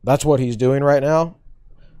 That's what he's doing right now.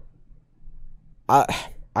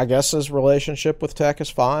 I guess his relationship with Tech is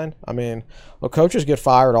fine. I mean, look, coaches get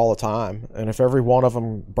fired all the time, and if every one of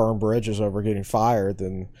them burned bridges over getting fired,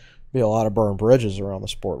 then there'd be a lot of burned bridges around the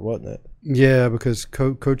sport, wouldn't it? Yeah, because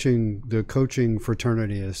the coaching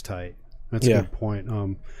fraternity is tight. That's a good point.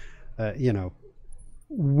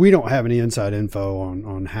 We don't have any inside info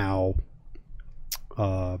on how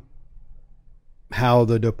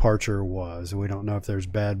the departure was. We don't know if there's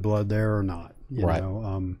bad blood there or not. You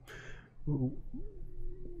know?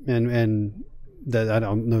 And that I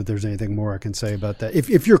don't know if there's anything more I can say about that.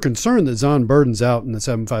 If you're concerned that Zon Burden's out in the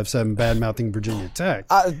 757 bad-mouthing Virginia Tech.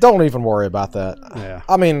 Don't even worry about that. Yeah.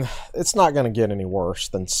 I mean, it's not going to get any worse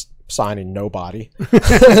than signing nobody.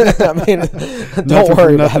 I mean, don't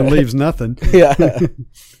worry about it. Nothing leaves nothing. Yeah.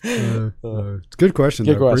 It's a good question.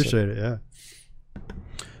 I appreciate it, yeah.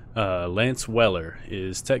 Lance Weller,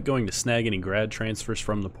 is Tech going to snag any grad transfers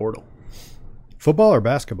from the portal? Football or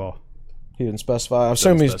basketball? He didn't specify. I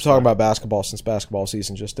assume he's talking about basketball since basketball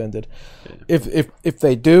season just ended. Yeah. If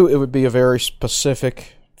they do, it would be a very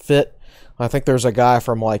specific fit. I think there's a guy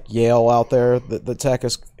from like Yale out there that Tech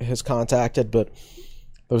has contacted, but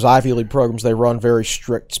those Ivy League programs, they run very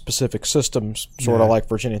strict, specific systems, sort of like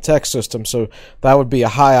Virginia Tech system. So that would be a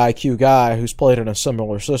high IQ guy who's played in a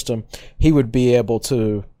similar system. He would be able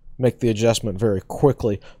to make the adjustment very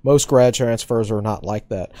quickly. Most grad transfers are not like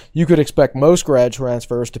that. You could expect most grad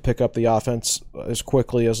transfers to pick up the offense as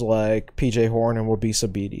quickly as like P.J. Horn and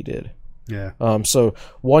Wabisa Bede did. Yeah. So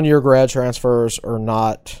 1 year grad transfers are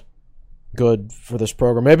not good for this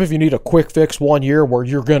program. Maybe if you need a quick fix 1 year where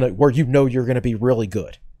you're gonna be really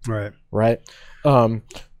good. Right.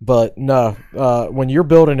 But no, when you're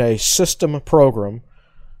building a system program,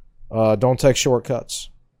 don't take shortcuts.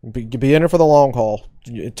 Be in it for the long haul.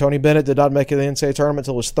 Tony Bennett did not make the NCAA tournament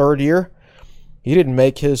until his third year. He didn't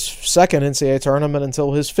make his second NCAA tournament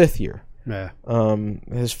until his fifth year. Yeah.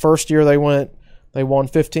 His first year they won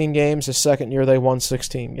 15 games. His second year they won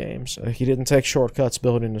 16 games. He didn't take shortcuts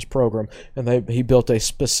building his program, and he built a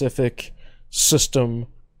specific system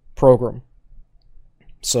program.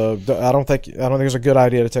 So I don't think it's a good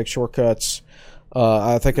idea to take shortcuts.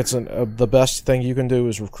 I think it's the best thing you can do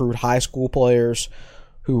is recruit high school players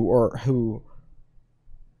who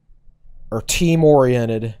are team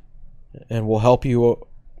oriented and will help you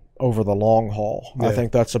over the long haul. Yeah. I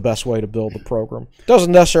think that's the best way to build the program.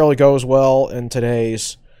 Doesn't necessarily go as well in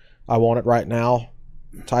today's "I want it right now"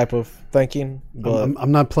 type of thinking. But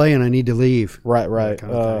I'm not playing. I need to leave. Right.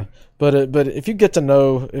 Kind of but if you get to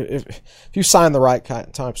know, if you sign the right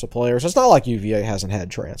types of players, it's not like UVA hasn't had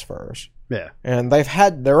transfers. Yeah, and they've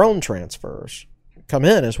had their own transfers come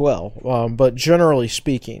in as well. But generally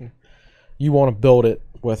speaking, you want to build it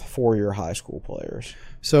with 4-year high school players.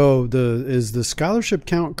 So is the scholarship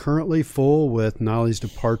count currently full with Nolly's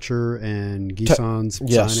departure and Gison's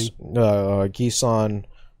signing? Yes, Gison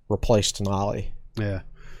replaced Nolly. Yeah.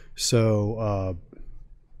 So,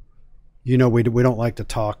 we don't like to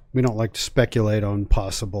talk. We don't like to speculate on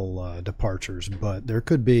possible departures, but there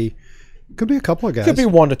could be a couple of guys. Could be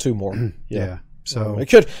 1 to 2 more. Yeah. So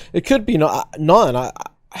it could be none.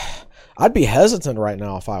 I'd be hesitant right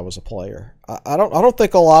now if I was a player. I don't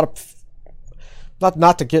think a lot of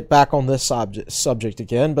not to get back on this subject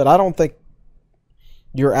again, but I don't think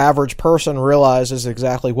your average person realizes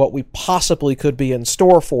exactly what we possibly could be in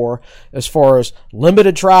store for as far as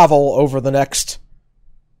limited travel over the next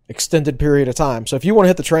extended period of time. So if you want to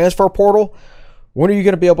hit the transfer portal, when are you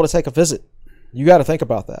going to be able to take a visit? You got to think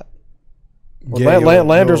about that.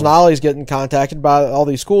 Landers Nolly's getting contacted by all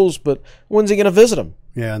these schools, but when's he going to visit them?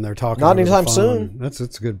 Yeah, and they're talking not anytime soon. That's a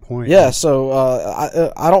good point. Yeah, so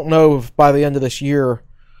I don't know if by the end of this year,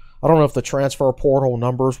 I don't know if the transfer portal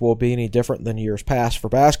numbers will be any different than years past for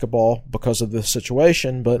basketball because of this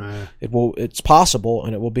situation, but it's possible,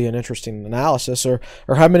 and it will be an interesting analysis. Or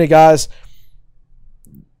how many guys,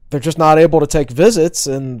 they're just not able to take visits,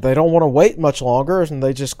 and they don't want to wait much longer, and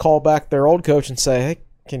they just call back their old coach and say, "Hey,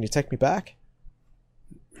 can you take me back?"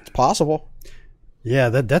 It's possible. Yeah,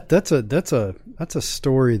 that's a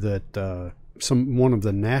story that one of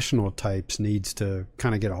the national types needs to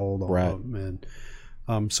kind of get a hold of. Right.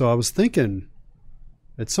 And so I was thinking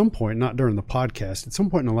at some point, not during the podcast, at some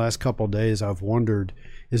point in the last couple of days, I've wondered,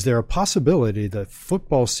 is there a possibility that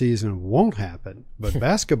football season won't happen, but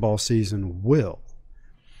basketball season will?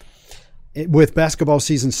 With basketball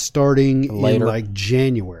season starting later, in like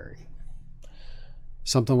January,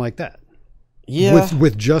 something like that. Yeah,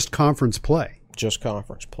 with just conference play. Just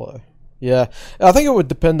conference play. Yeah, I think it would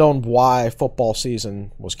depend on why football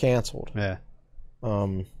season was canceled. Yeah.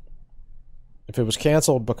 If it was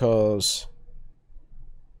canceled because,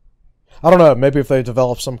 I don't know, maybe if they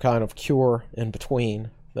develop some kind of cure in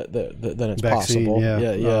between, then it's vaccine, possible.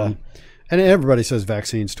 Yeah. And everybody says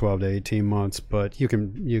vaccines 12 to 18 months, but you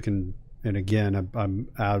can. And again, I'm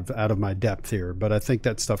out of my depth here, but I think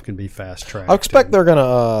that stuff can be fast tracked. I expect they're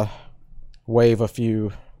gonna waive a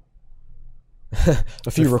few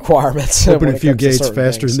requirements. Open a few gates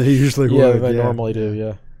faster than they usually would. Yeah, they normally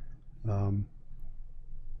do. Yeah.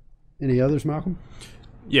 Any others, Malcolm?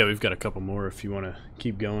 Yeah, we've got a couple more if you want to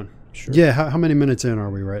keep going. Sure. Yeah, how many minutes in are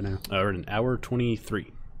we right now? We're at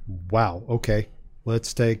 1:23. Wow. Okay.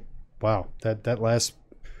 Let's take. Wow. That last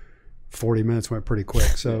 40 minutes went pretty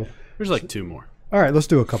quick. So there's like 2 more. All right, let's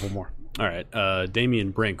do a couple more. All right. Damian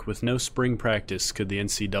Brink, with no spring practice, could the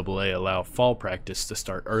NCAA allow fall practice to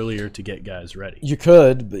start earlier to get guys ready? You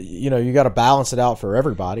could, but you got to balance it out for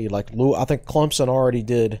everybody. Like I think Clemson already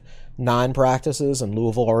did 9 practices, and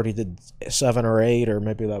Louisville already did 7 or 8, or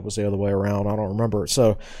maybe that was the other way around. I don't remember.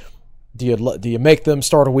 So do you make them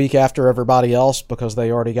start a week after everybody else because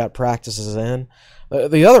they already got practices in?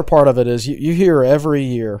 The other part of it is you hear every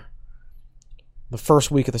year, the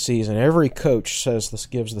first week of the season, every coach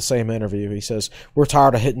gives the same interview. He says, we're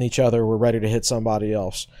tired of hitting each other. We're ready to hit somebody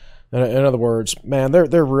else. In other words, man,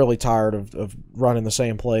 they're really tired of running the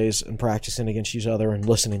same plays and practicing against each other and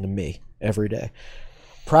listening to me every day.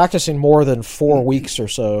 Practicing more than 4 weeks or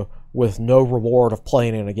so with no reward of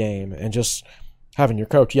playing in a game and just having your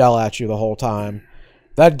coach yell at you the whole time,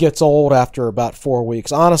 that gets old after about 4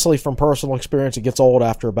 weeks. Honestly, from personal experience, it gets old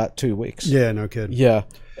after about 2 weeks. Yeah, no kidding. Yeah.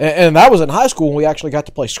 And that was in high school when we actually got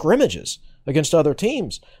to play scrimmages against other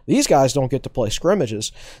teams. These guys don't get to play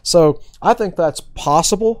scrimmages. So I think that's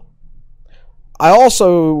possible. I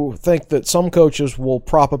also think that some coaches will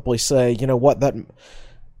probably say, you know what, that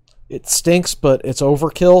it stinks, but it's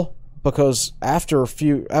overkill, because after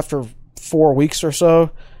 4 weeks or so,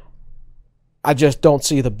 I just don't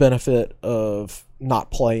see the benefit of not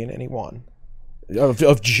playing anyone,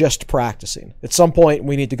 of just practicing. At some point,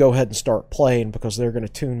 we need to go ahead and start playing because they're going to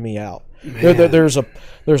tune me out. There's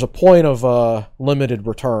a point of limited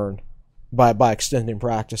return by extending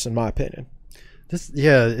practice, in my opinion.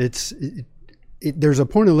 There's a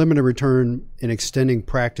point of limited return in extending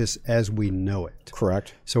practice as we know it.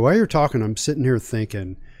 Correct. So while you're talking, I'm sitting here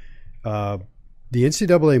thinking the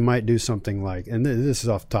NCAA might do something like, and this is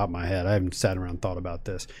off the top of my head, I haven't sat around and thought about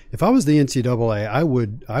this. If I was the NCAA,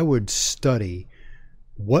 I would study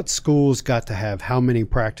what schools got to have how many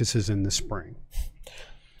practices in the spring.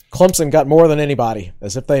 Clemson got more than anybody,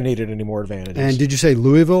 as if they needed any more advantages. And did you say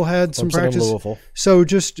Louisville had some practice? Louisville. So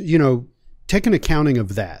just, take an accounting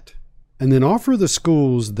of that. And then offer the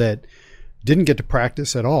schools that didn't get to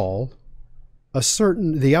practice at all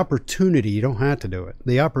the opportunity, you don't have to do it,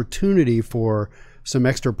 the opportunity for some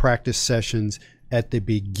extra practice sessions at the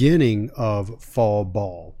beginning of fall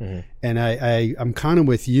ball. Mm-hmm. And I'm kind of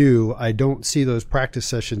with you. I don't see those practice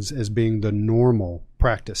sessions as being the normal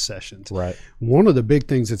practice sessions. Right. One of the big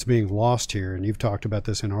things that's being lost here, and you've talked about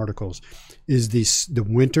this in articles, is the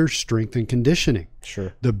winter strength and conditioning.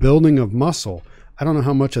 Sure. The building of muscle. I don't know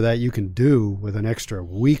how much of that you can do with an extra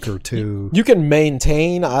week or two. You can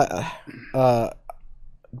maintain, but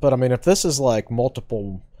I mean, if this is like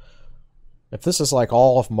if this is like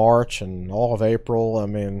all of March and all of April, I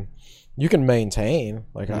mean, you can maintain.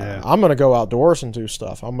 Like, yeah. I'm going to go outdoors and do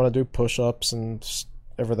stuff. I'm going to do push-ups and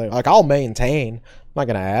everything. Like, I'll maintain. I'm not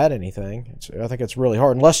going to add anything. I think it's really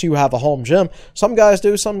hard unless you have a home gym. Some guys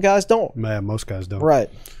do, some guys don't. Yeah, most guys don't. Right.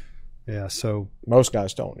 Yeah, so most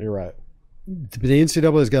guys don't. You're right. The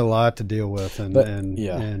NCAA's got a lot to deal with, and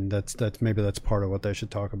that's maybe that's part of what they should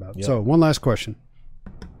talk about. Yep. So, one last question.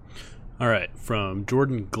 All right, from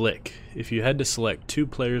Jordan Glick. If you had to select 2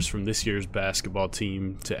 players from this year's basketball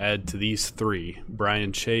team to add to these 3,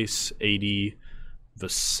 Brian Chase, AD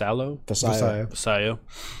Vasallo,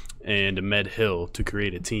 and Ahmed Hill, to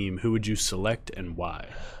create a team, who would you select and why?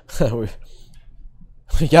 You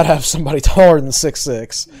got to have somebody taller than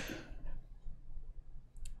 6'6".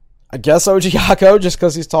 I guess Ojiako, just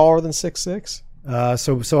because he's taller than 6'6".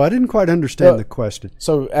 So I didn't quite understand the question.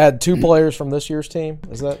 So add 2 players from this year's team?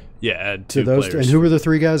 Is that? Yeah, add 2 those players. And who were the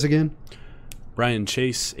 3 guys again? Brian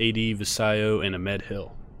Chase, AD Vasallo, and Ahmed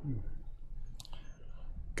Hill.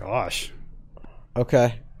 Gosh.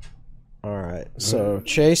 Okay. All right. So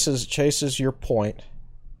Chase is your point.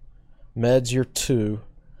 Med's your 2.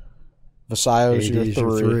 Vasallo's your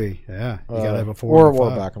 3. Yeah, you got to have a 4 and a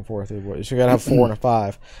 5. Or back and forth. So you got to have 4 and a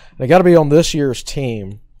 5. And it got to be on this year's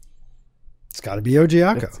team. It's got to be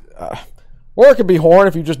Ojiako. Or it could be Horn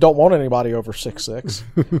if you just don't want anybody over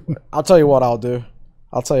 6'6". I'll tell you what I'll do.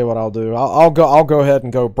 I'll go ahead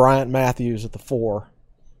and go Bryant Matthews at the 4,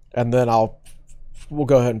 and then we'll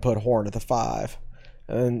go ahead and put Horn at the 5.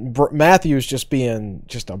 And Matthews just being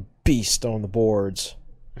just a beast on the boards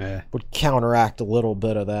would counteract a little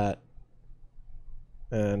bit of that.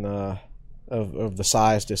 And of the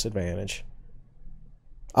size disadvantage.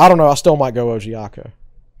 I don't know. I still might go Ojiako.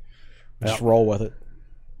 Just roll with it.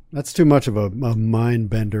 That's too much of a mind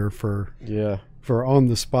bender for on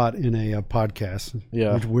the spot in a podcast.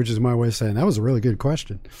 Yeah, which is my way of saying that was a really good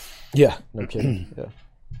question. Yeah, no kidding. Yeah.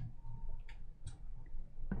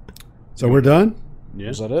 So we're done. Yeah.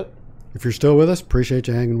 Is that it? If you're still with us, appreciate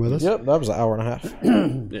you hanging with us. Yep, that was an hour and a half.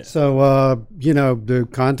 Yeah. So, the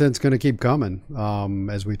content's going to keep coming,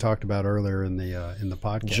 as we talked about earlier in the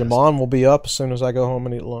podcast. Jamon will be up as soon as I go home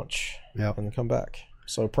and eat lunch. Yep. And come back.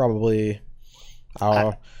 So probably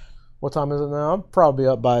What time is it now? I'm probably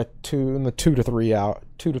up by 2 to 3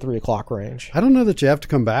 o'clock range. I don't know that you have to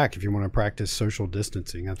come back if you want to practice social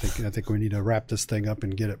distancing. I think we need to wrap this thing up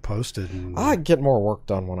and get it posted. And, I get more work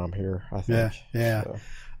done when I'm here, I think. Yeah. So.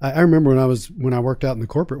 I remember when I worked out in the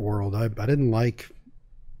corporate world, I didn't like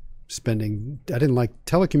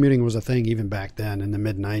telecommuting was a thing even back then in the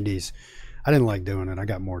mid 90s. I didn't like doing it. I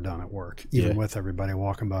got more done at work, even with everybody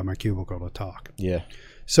walking by my cubicle to talk. Yeah.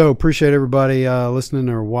 So appreciate everybody listening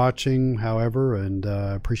or watching, however, and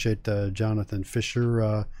appreciate Jonathan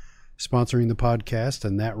Fisher sponsoring the podcast.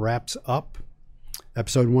 And that wraps up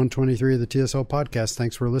episode 123 of the TSL podcast.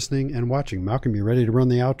 Thanks for listening and watching. Malcolm, you ready to run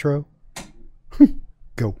the outro?